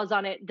to pause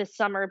on it this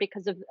summer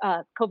because of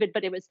COVID.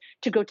 But it was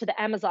to go to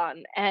the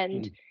Amazon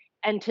Mm.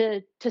 and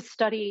to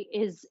study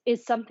is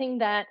something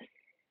that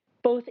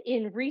both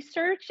in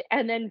research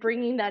and then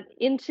bringing that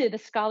into the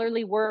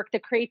scholarly work, the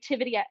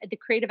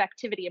creative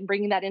activity, and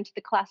bringing that into the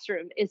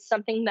classroom is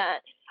something that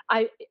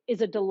I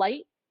is a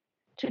delight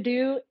to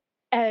do,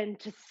 and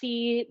to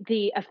see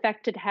the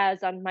effect it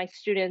has on my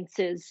students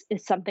is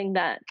something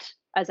that,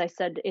 as I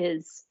said,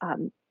 is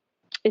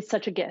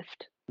such a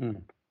gift.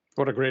 Mm.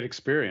 What a great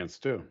experience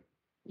too.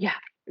 Yeah,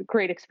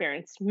 great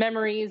experience,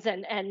 memories,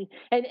 and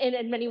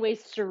in many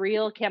ways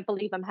surreal. Can't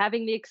believe I'm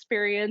having the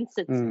experience.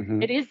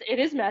 Hmm. It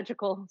is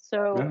magical.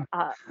 So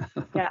Yeah.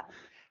 yeah.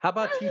 How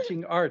about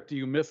teaching art? Do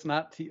you miss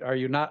are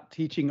you not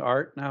teaching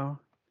art now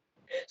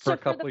for So a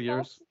couple of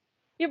years?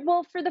 yeah,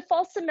 well, for the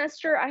fall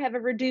semester, I have a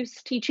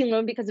reduced teaching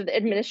load because of the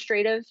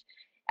administrative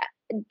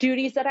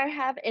duties that I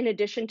have, in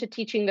addition to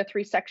teaching the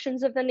three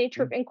sections of the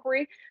nature of Mm.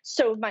 inquiry.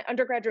 So my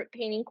undergraduate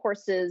painting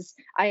courses,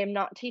 I am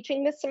not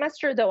teaching this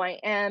semester, though I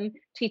am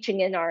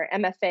teaching in our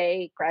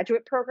MFA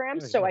graduate program.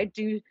 Yeah, So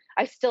yeah.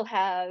 I still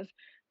have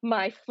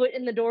my foot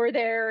in the door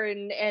there,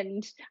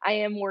 and I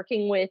am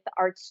working with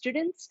art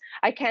students.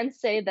 I can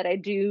say that I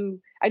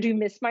do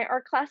miss my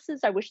art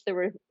classes. I wish there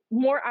were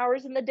more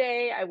hours in the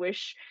day. I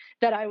wish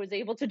that I was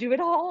able to do it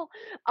all.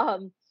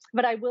 Um,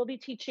 but I will be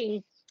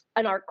teaching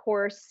an art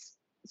course,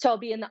 so I'll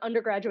be in the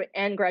undergraduate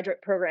and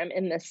graduate program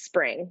in this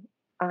spring,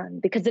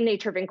 because the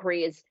nature of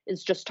inquiry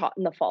is just taught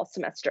in the fall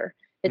semester.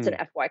 It's an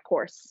Mm. FY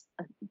course,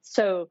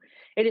 so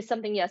it is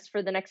something, yes,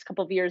 for the next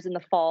couple of years in the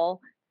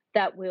fall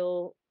that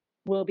will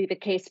be the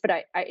case.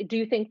 But I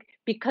do think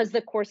because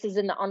the courses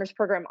in the honors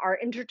program are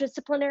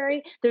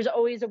interdisciplinary, there's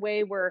always a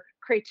way where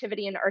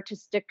creativity and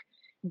artistic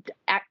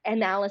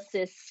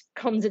analysis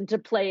comes into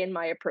play in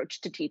my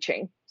approach to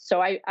teaching. So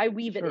I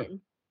weave it Sure.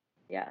 in.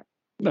 Yeah.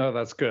 No,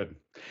 that's good.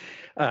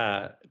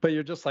 But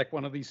you're just like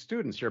one of these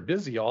students. You're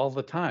busy all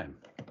the time,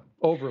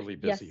 overly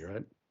Yes. busy,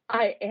 right?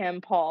 I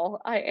am,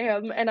 Paul. I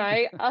am, and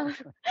I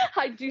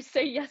do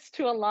say yes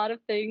to a lot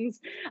of things.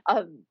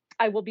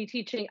 I will be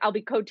teaching. I'll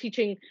be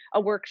co-teaching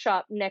a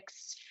workshop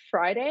next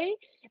Friday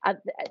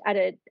at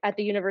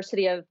the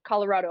University of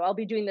Colorado. I'll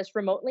be doing this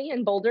remotely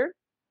in Boulder,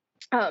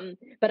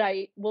 but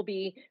I will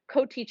be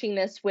co-teaching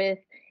this with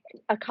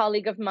a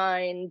colleague of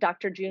mine,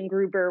 Dr. June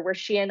Gruber, where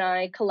she and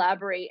I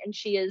collaborate, and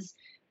she is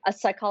a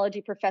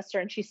psychology professor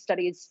and she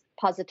studies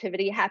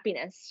positivity,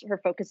 happiness. Her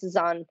focus is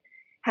on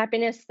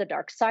happiness, the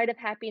dark side of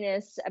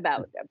happiness,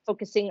 about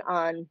focusing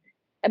on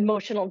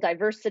emotional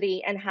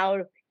diversity, and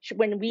how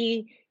when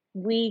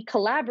we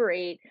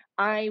collaborate,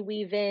 I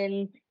weave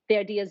in the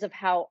ideas of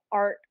how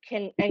art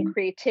can and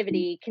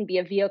creativity can be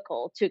a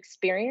vehicle to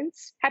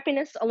experience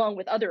happiness along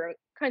with other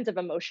kinds of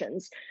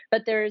emotions.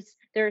 But there's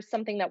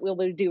something that we'll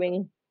be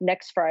doing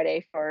next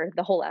Friday for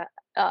the whole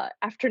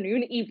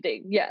afternoon,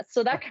 evening. Yes,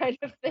 so that kind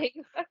of thing.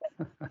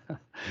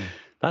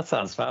 That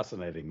sounds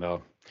fascinating,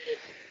 though.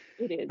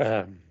 It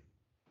is.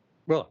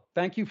 Well,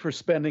 thank you for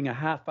spending a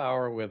half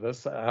hour with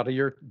us out of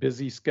your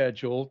busy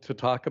schedule to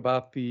talk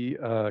about the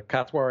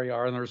Kathwari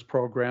Honors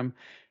Program.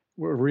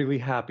 we're really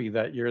happy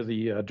that you're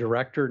the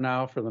director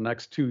now for the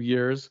next 2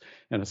 years,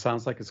 and it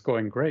sounds like it's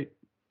going great.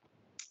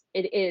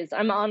 It is.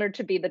 I'm honored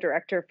to be the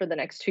director for the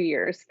next 2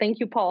 years.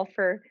 Thank you, Paul,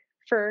 for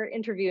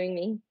interviewing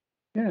me.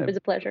 It Yeah, was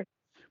a pleasure.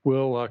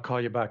 we'll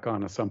call you back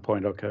on at some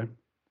point. Okay.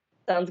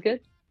 Sounds good.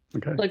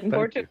 Okay. Looking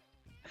forward to it.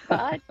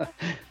 Bye.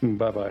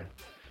 Bye bye.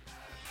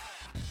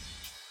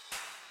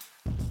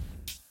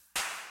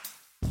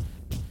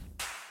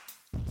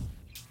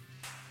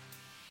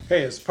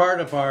 Hey, as part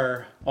of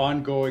our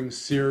ongoing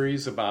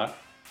series about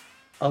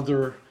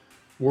other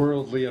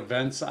worldly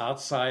events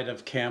outside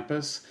of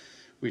campus,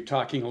 we're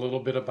talking a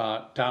little bit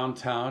about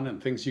downtown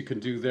and things you can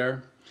do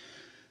there.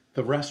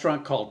 The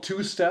restaurant called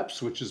Two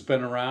Steps, which has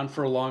been around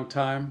for a long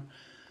time,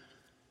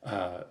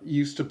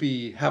 used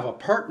to have a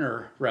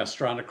partner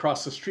restaurant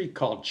across the street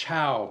called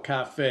Chow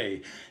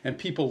Cafe, and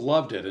people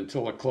loved it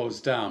until it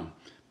closed down.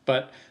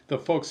 But the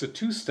folks at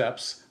Two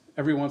Steps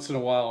every once in a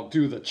while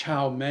do the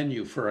Chow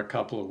menu for a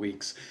couple of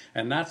weeks,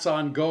 and that's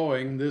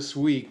ongoing this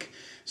week.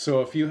 So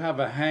if you have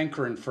a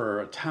hankering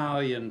for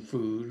Italian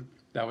food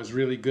that was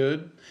really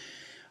good,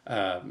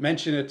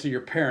 mention it to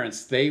your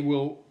parents. They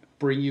will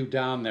bring you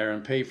down there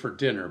and pay for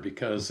dinner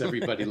because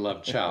everybody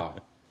loved Chow.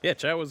 Yeah,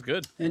 chow was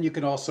good. And you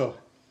can also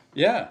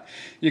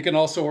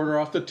order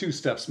off the Two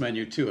Steps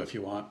menu too if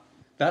you want.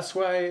 That's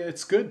why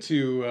it's good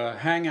to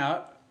hang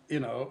out,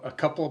 a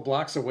couple of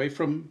blocks away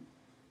from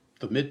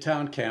the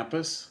Midtown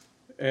campus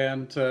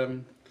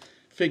and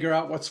figure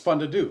out what's fun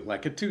to do,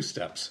 like at Two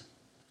Steps,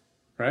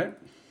 right?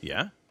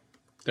 Yeah.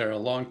 They're a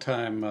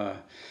long-time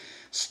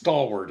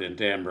stalwart in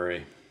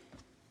Danbury.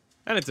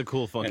 And it's a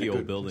cool, funky And a old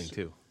good building, place.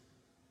 too.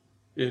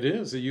 It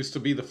is. It used to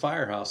be the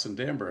firehouse in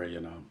Danbury,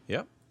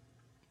 Yep.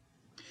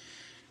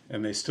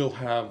 And they still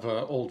have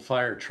old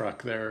fire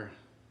truck there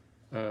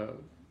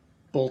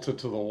bolted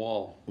to the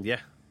wall. Yeah.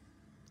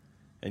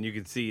 And you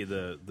can see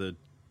the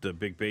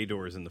big bay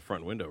doors in the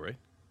front window, right?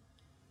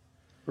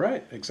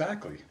 Right,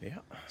 exactly. Yeah.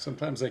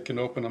 Sometimes they can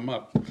open them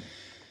up.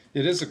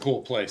 It is a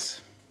cool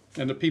place.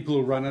 And the people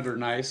who run it are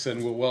nice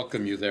and will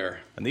welcome you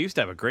there. And they used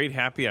to have a great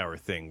happy hour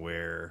thing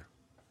where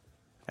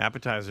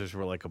appetizers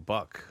were like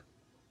 $1.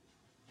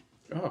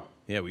 Oh,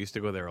 Yeah, we used to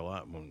go there a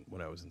lot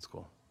when I was in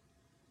school.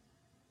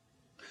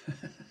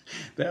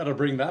 they ought to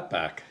bring that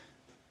back.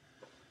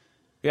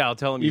 Yeah, I'll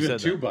tell him you Even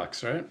said that.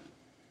 $2, right?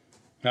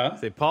 Huh?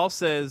 Say, Paul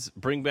says,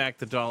 bring back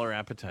the $1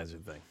 appetizer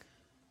thing.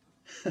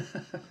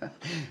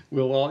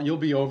 You'll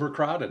be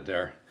overcrowded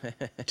there.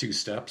 Two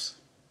Steps.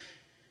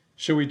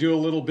 Shall we do a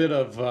little bit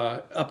of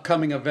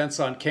upcoming events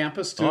on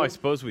campus too? Oh, I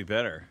suppose we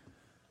better.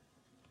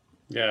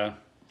 Yeah,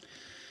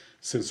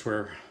 since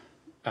we're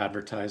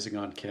advertising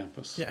on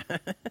campus. Yeah.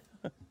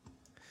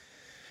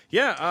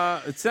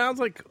 Yeah, it sounds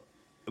like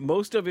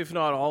most of, if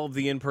not all of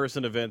the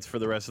in-person events for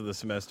the rest of the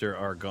semester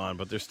are gone,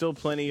 but there's still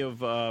plenty of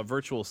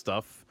virtual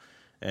stuff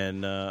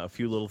and a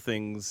few little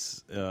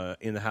things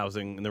in the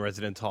housing, in the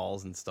residence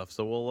halls and stuff.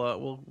 So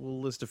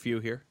we'll list a few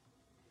here.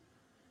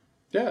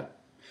 Yeah.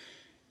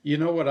 You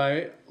know what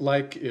I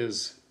like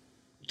is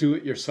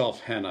do-it-yourself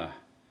henna.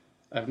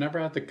 I've never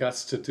had the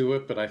guts to do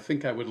it, but I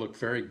think I would look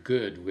very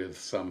good with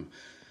some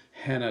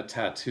henna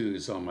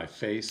tattoos on my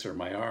face or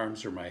my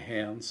arms or my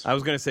hands. I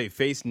was going to say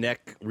face,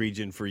 neck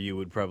region for you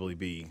would probably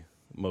be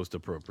most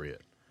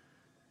appropriate.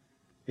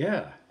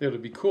 Yeah, it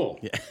would be cool.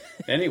 Yeah.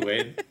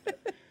 Anyway,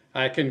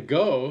 I can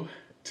go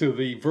to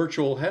the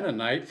virtual henna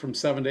night from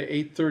 7 to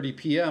 8:30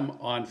 p.m.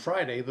 on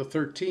Friday the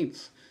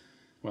 13th.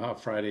 Wow,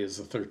 Friday is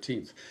the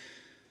 13th.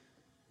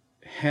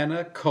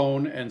 Henna,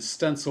 cone, and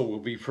stencil will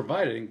be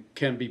provided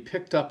can be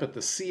picked up at the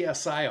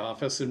CSI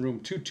office in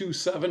room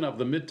 227 of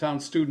the Midtown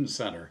Student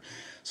Center.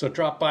 So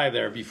drop by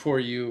there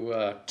before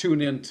you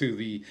tune in to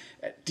the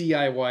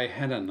DIY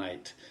Henna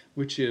Night,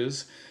 which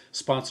is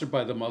sponsored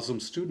by the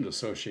Muslim Student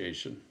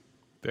Association.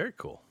 Very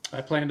cool.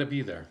 I plan to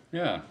be there.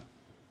 Yeah.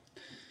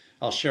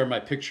 I'll share my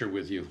picture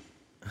with you.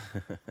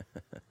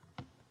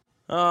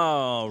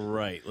 All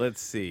right, let's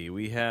see.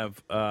 We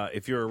have,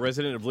 if you're a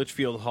resident of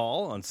Litchfield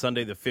Hall, on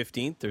Sunday the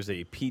 15th, there's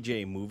a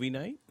PJ movie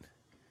night.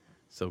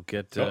 So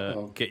get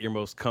your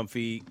most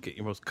comfy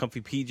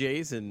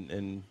PJs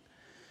and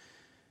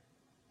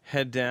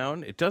head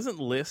down. It doesn't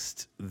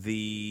list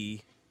the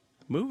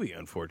movie,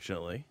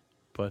 unfortunately,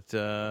 but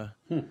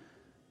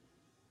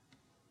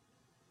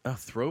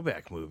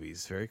throwback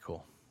movies, very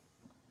cool.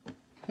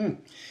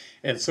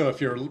 And so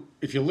if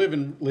you live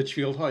in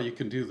Litchfield Hall, you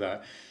can do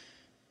that.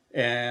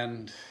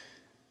 And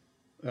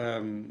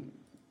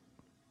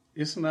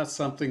isn't that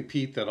something,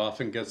 Pete, that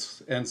often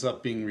ends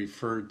up being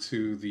referred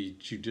to the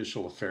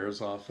Judicial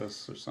Affairs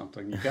Office or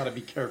something? You got to be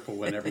careful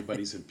when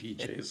everybody's in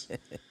PJs.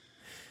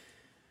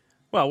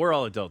 Well, we're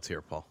all adults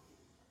here, Paul.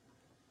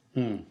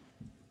 All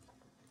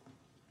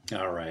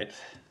right.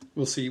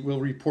 We'll see. We'll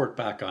report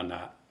back on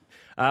that.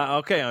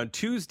 Okay, on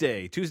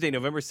Tuesday,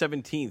 November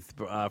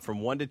 17th,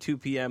 from 1 to 2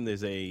 p.m.,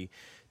 there's a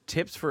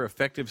Tips for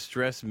Effective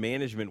Stress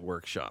Management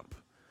workshop.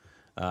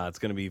 It's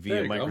going to be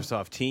via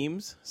Microsoft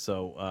Teams.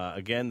 So,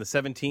 again, the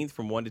 17th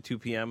from 1 to 2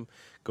 p.m.,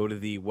 go to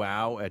the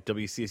WOW at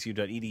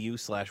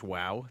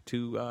wcsu.edu/WOW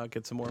to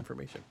get some more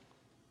information.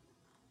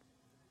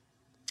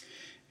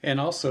 And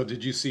also,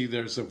 did you see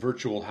there's a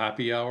virtual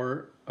happy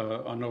hour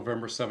on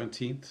November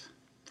 17th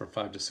from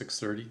 5 to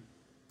 6:30?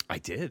 I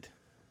did.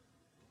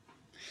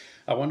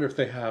 I wonder if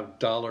they have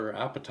dollar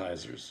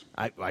appetizers.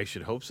 I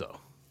should hope so.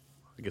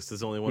 I guess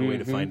there's only one way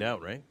to find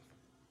out, right?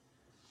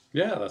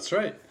 Yeah, that's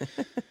right.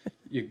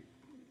 You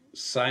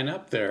sign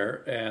up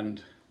there,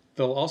 and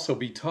they'll also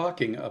be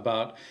talking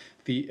about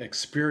the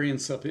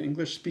experience of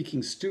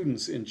English-speaking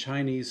students in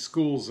Chinese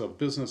schools of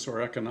business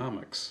or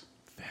economics.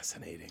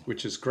 Fascinating.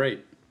 Which is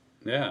great.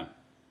 Yeah.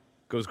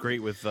 Goes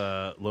great with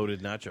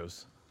loaded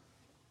nachos.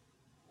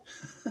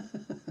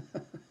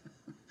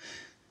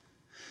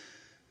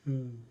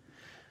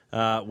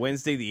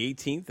 Wednesday the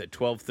 18th at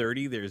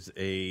 12:30, there's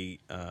a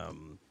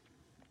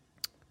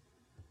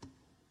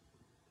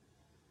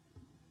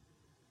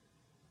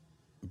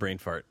brain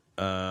fart.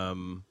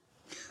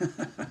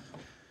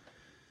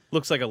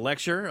 Looks like a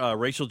lecture,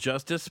 Racial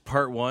Justice,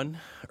 Part 1,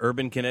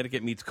 Urban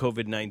Connecticut Meets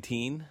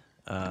COVID-19.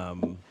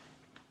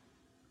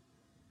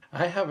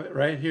 I have it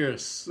right here.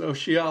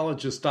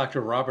 Sociologist Dr.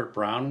 Robert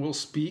Brown will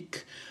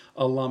speak.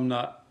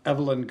 Alumna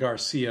Evelyn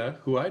Garcia,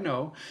 who I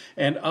know,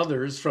 and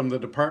others from the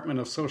Department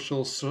of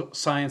Social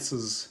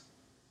Sciences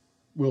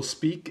will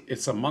speak.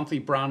 It's a monthly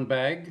brown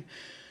bag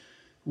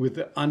with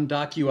the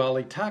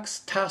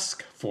Undocumented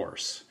Task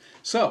Force.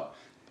 So,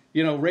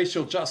 you know,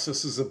 racial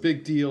justice is a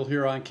big deal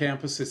here on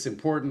campus. It's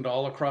important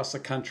all across the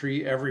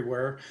country,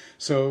 everywhere.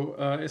 So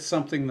it's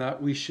something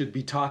that we should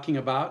be talking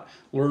about,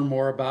 learn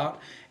more about,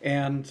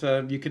 and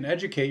you can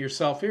educate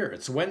yourself here.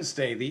 It's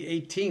Wednesday, the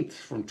 18th,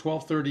 from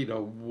 12:30 to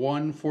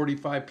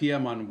 1:45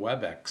 p.m. on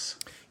WebEx.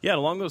 Yeah,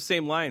 along those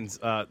same lines,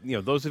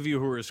 those of you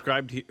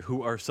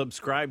who are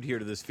subscribed here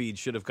to this feed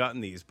should have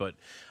gotten these. But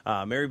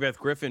Mary Beth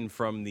Griffin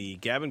from the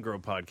Gavin Grow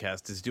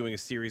podcast is doing a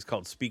series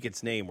called Speak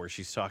Its Name, where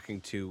she's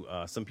talking to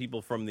some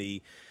people from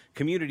the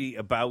community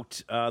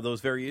about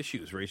those very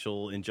issues,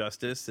 racial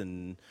injustice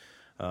and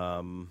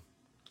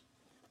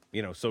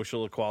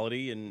social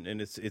equality,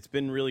 and it's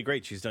been really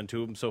great. She's done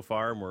 2 of them so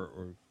far, and we're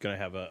going to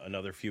have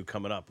another few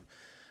coming up.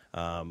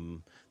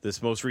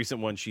 This most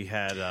recent one she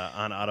had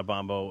on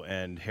Adabambo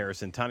and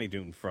Harrison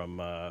Tanidun from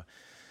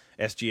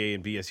SGA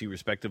and BSU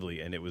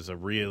respectively, and it was a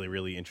really,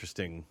 really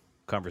interesting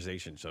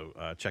conversation. So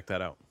check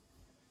that out.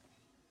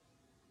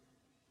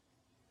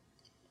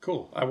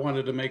 Cool. I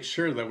wanted to make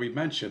sure that we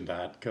mentioned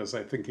that because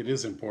I think it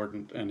is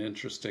important and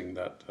interesting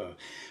that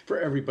for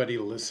everybody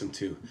to listen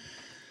to.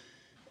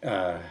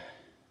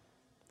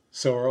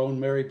 So our own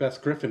Mary Beth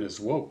Griffin is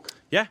woke.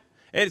 Yeah.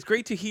 And it's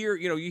great to hear,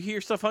 you hear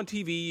stuff on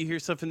TV, you hear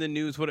stuff in the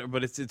news, whatever,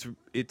 but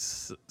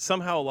it's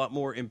somehow a lot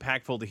more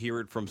impactful to hear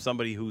it from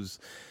somebody who's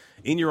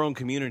in your own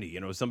community,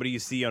 somebody you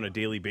see on a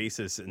daily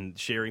basis and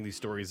sharing these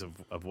stories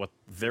of what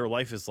their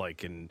life is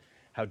like and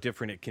how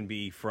different it can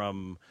be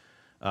from,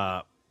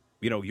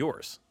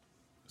 yours.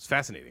 It's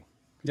fascinating.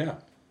 Yeah.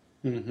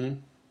 Mm-hmm.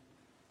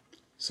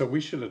 So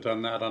we should have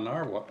done that on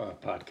our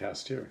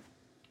podcast here.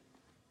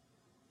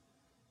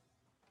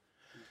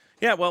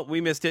 Yeah, well, we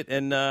missed it,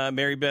 and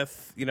Mary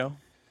Beth,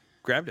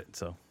 grabbed it.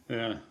 So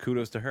yeah,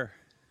 kudos to her.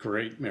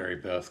 Great, Mary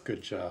Beth.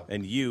 Good job.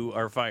 And you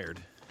are fired.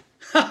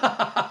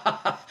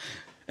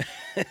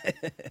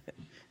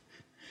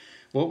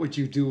 What would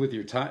you do with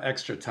your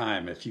extra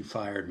time if you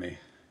fired me?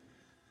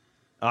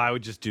 I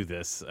would just do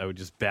this. I would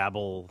just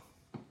babble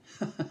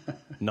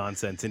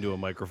nonsense into a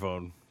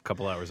microphone a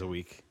couple hours a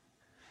week.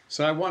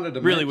 So I wanted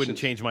to really wouldn't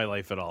change my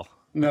life at all.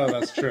 No,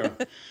 that's true.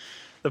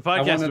 The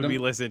podcast would be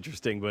less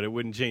interesting, but it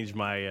wouldn't change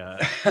my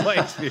my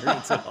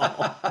experience at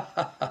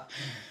all.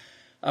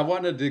 I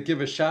wanted to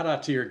give a shout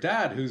out to your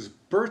dad, whose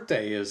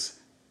birthday is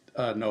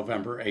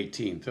November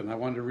 18th, and I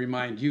wanted to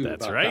remind you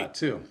about that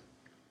too.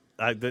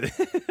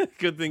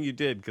 Good thing you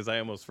did, because I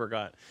almost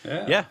forgot.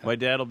 Yeah. Yeah, my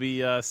dad will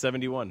be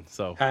 71.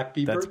 So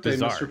happy that's birthday,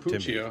 bizarre, Mr.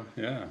 Puccio.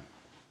 Yeah.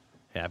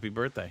 Happy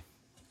birthday.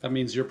 That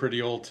means you're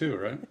pretty old too,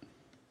 right?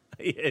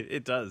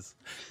 It does.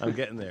 I'm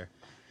getting there.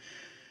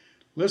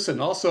 Listen,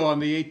 also on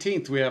the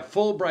 18th, we have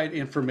Fulbright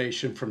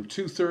information from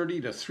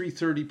 2:30 to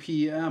 3:30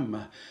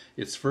 p.m.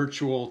 It's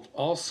virtual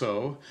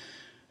also.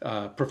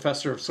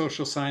 Professor of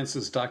Social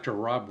Sciences, Dr.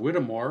 Rob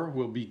Whittemore,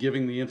 will be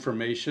giving the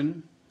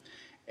information.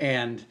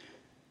 And,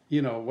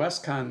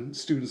 WestConn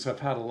students have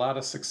had a lot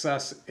of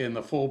success in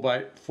the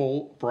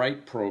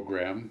Fulbright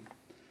program.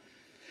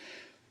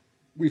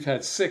 We've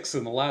had 6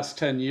 in the last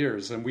 10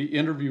 years, and we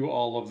interview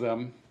all of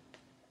them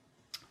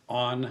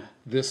on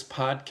this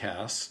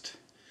podcast.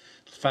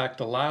 In fact,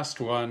 the last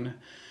one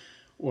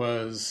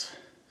was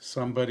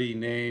somebody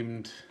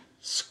named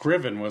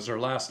Scriven was her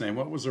last name.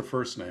 What was her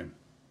first name?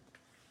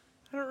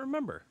 I don't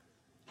remember.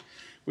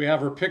 We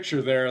have her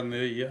picture there on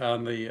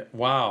the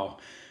wow,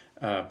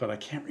 but I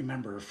can't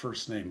remember her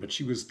first name. But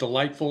she was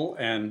delightful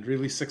and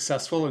really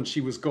successful, and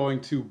she was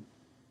going to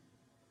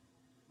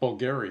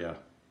Bulgaria.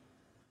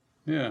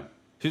 Yeah.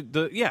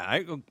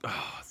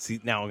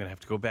 See, now I'm gonna have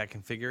to go back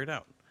and figure it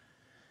out.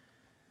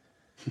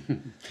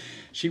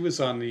 She was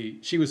in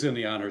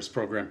the honors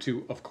program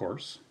too, of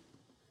course.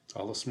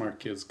 All the smart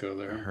kids go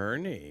there. Her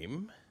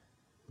name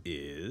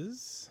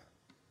is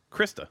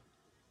Krista.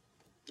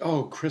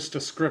 Oh,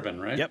 Krista Scriven,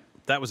 right? Yep,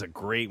 That was a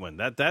great one.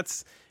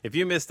 That's if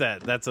you missed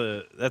that, that's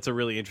a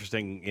really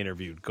interesting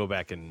interview. Go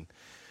back and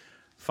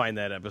find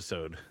that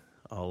episode.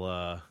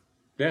 I'll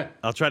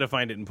try to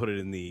find it and put it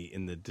in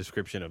the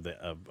description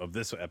of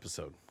this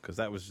episode, because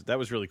that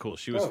was really cool.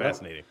 She was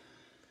fascinating.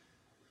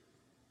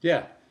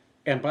 Yeah.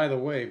 And by the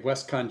way,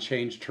 WestCon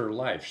changed her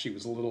life. She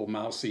was a little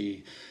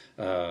mousy,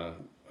 very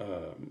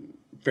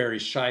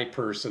shy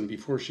person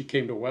before she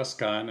came to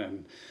WestCon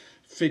and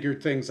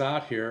figured things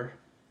out here,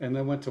 and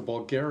then went to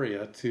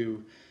Bulgaria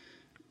to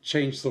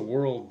change the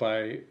world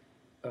by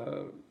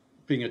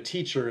being a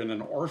teacher in an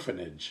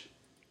orphanage.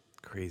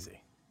 Crazy.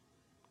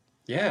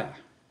 Yeah.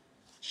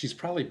 She's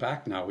probably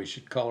back now. We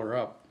should call her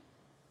up.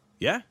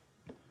 Yeah.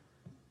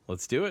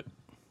 Let's do it.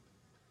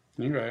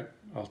 All right.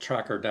 I'll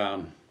track her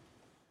down.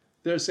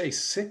 There's a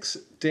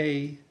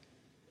 6-day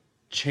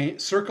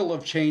Circle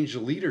of Change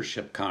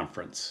Leadership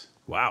Conference.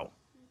 Wow.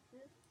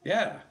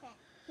 Yeah.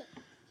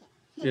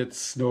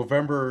 It's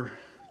November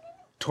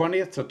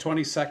 20th to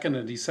 22nd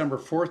and December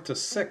 4th to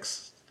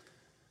 6th.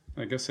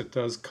 I guess it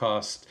does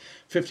cost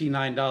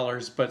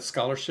 $59, but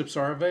scholarships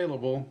are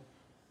available.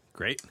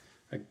 Great.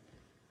 I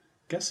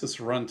guess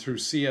it's run through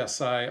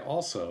CSI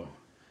also.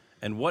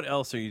 And what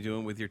else are you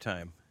doing with your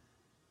time?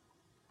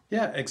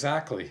 Yeah,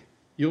 exactly.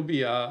 You'll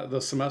be the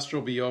semester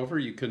will be over.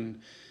 You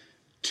can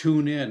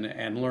tune in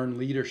and learn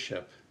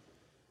leadership.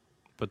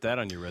 Put that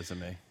on your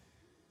resume.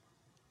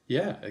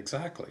 Yeah,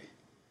 exactly.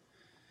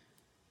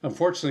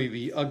 Unfortunately,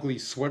 the ugly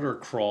sweater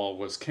crawl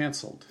was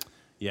canceled.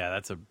 Yeah,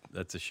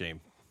 that's a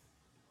shame.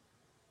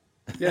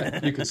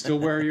 Yeah, you can still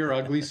wear your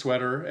ugly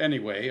sweater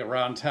anyway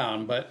around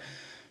town, but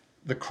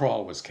the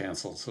crawl was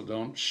canceled. So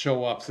don't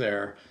show up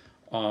there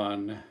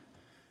on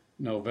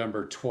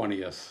November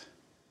 20th.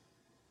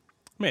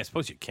 I mean, I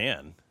suppose you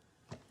can.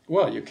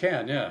 Well, you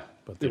can, yeah.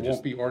 But it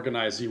won't be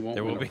organized. You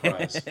won't win a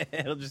prize.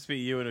 It'll just be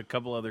you and a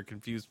couple other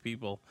confused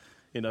people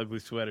in ugly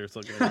sweaters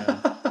looking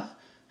around.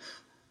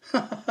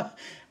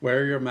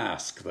 Wear your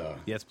mask, though.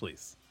 Yes,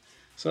 please.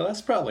 So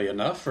that's probably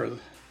enough for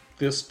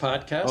this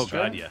podcast. Oh,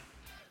 God, yeah.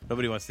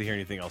 Nobody wants to hear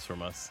anything else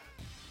from us.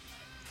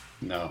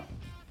 No.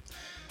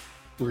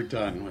 We're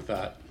done with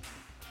that.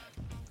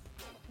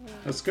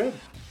 That's good.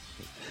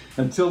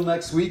 Until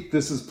next week,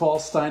 this is Paul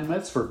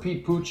Steinmetz for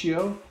Pete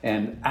Puccio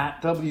and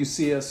at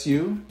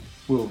WCSU.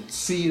 We'll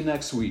see you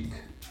next week.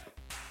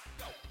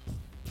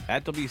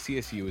 At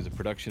WCSU is a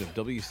production of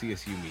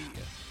WCSU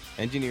Media,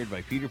 engineered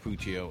by Peter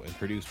Puccio and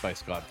produced by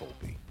Scott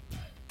Volpe.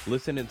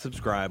 Listen and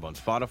subscribe on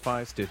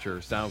Spotify, Stitcher,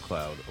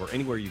 SoundCloud, or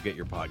anywhere you get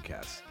your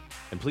podcasts.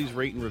 And please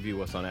rate and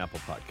review us on Apple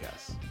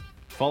Podcasts.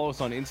 Follow us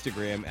on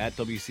Instagram at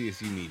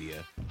WCSU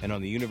Media and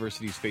on the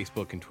university's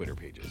Facebook and Twitter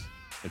pages.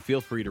 And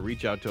feel free to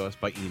reach out to us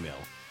by email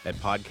at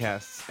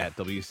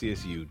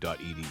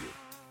podcasts@wcsu.edu.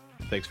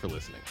 Thanks for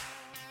listening.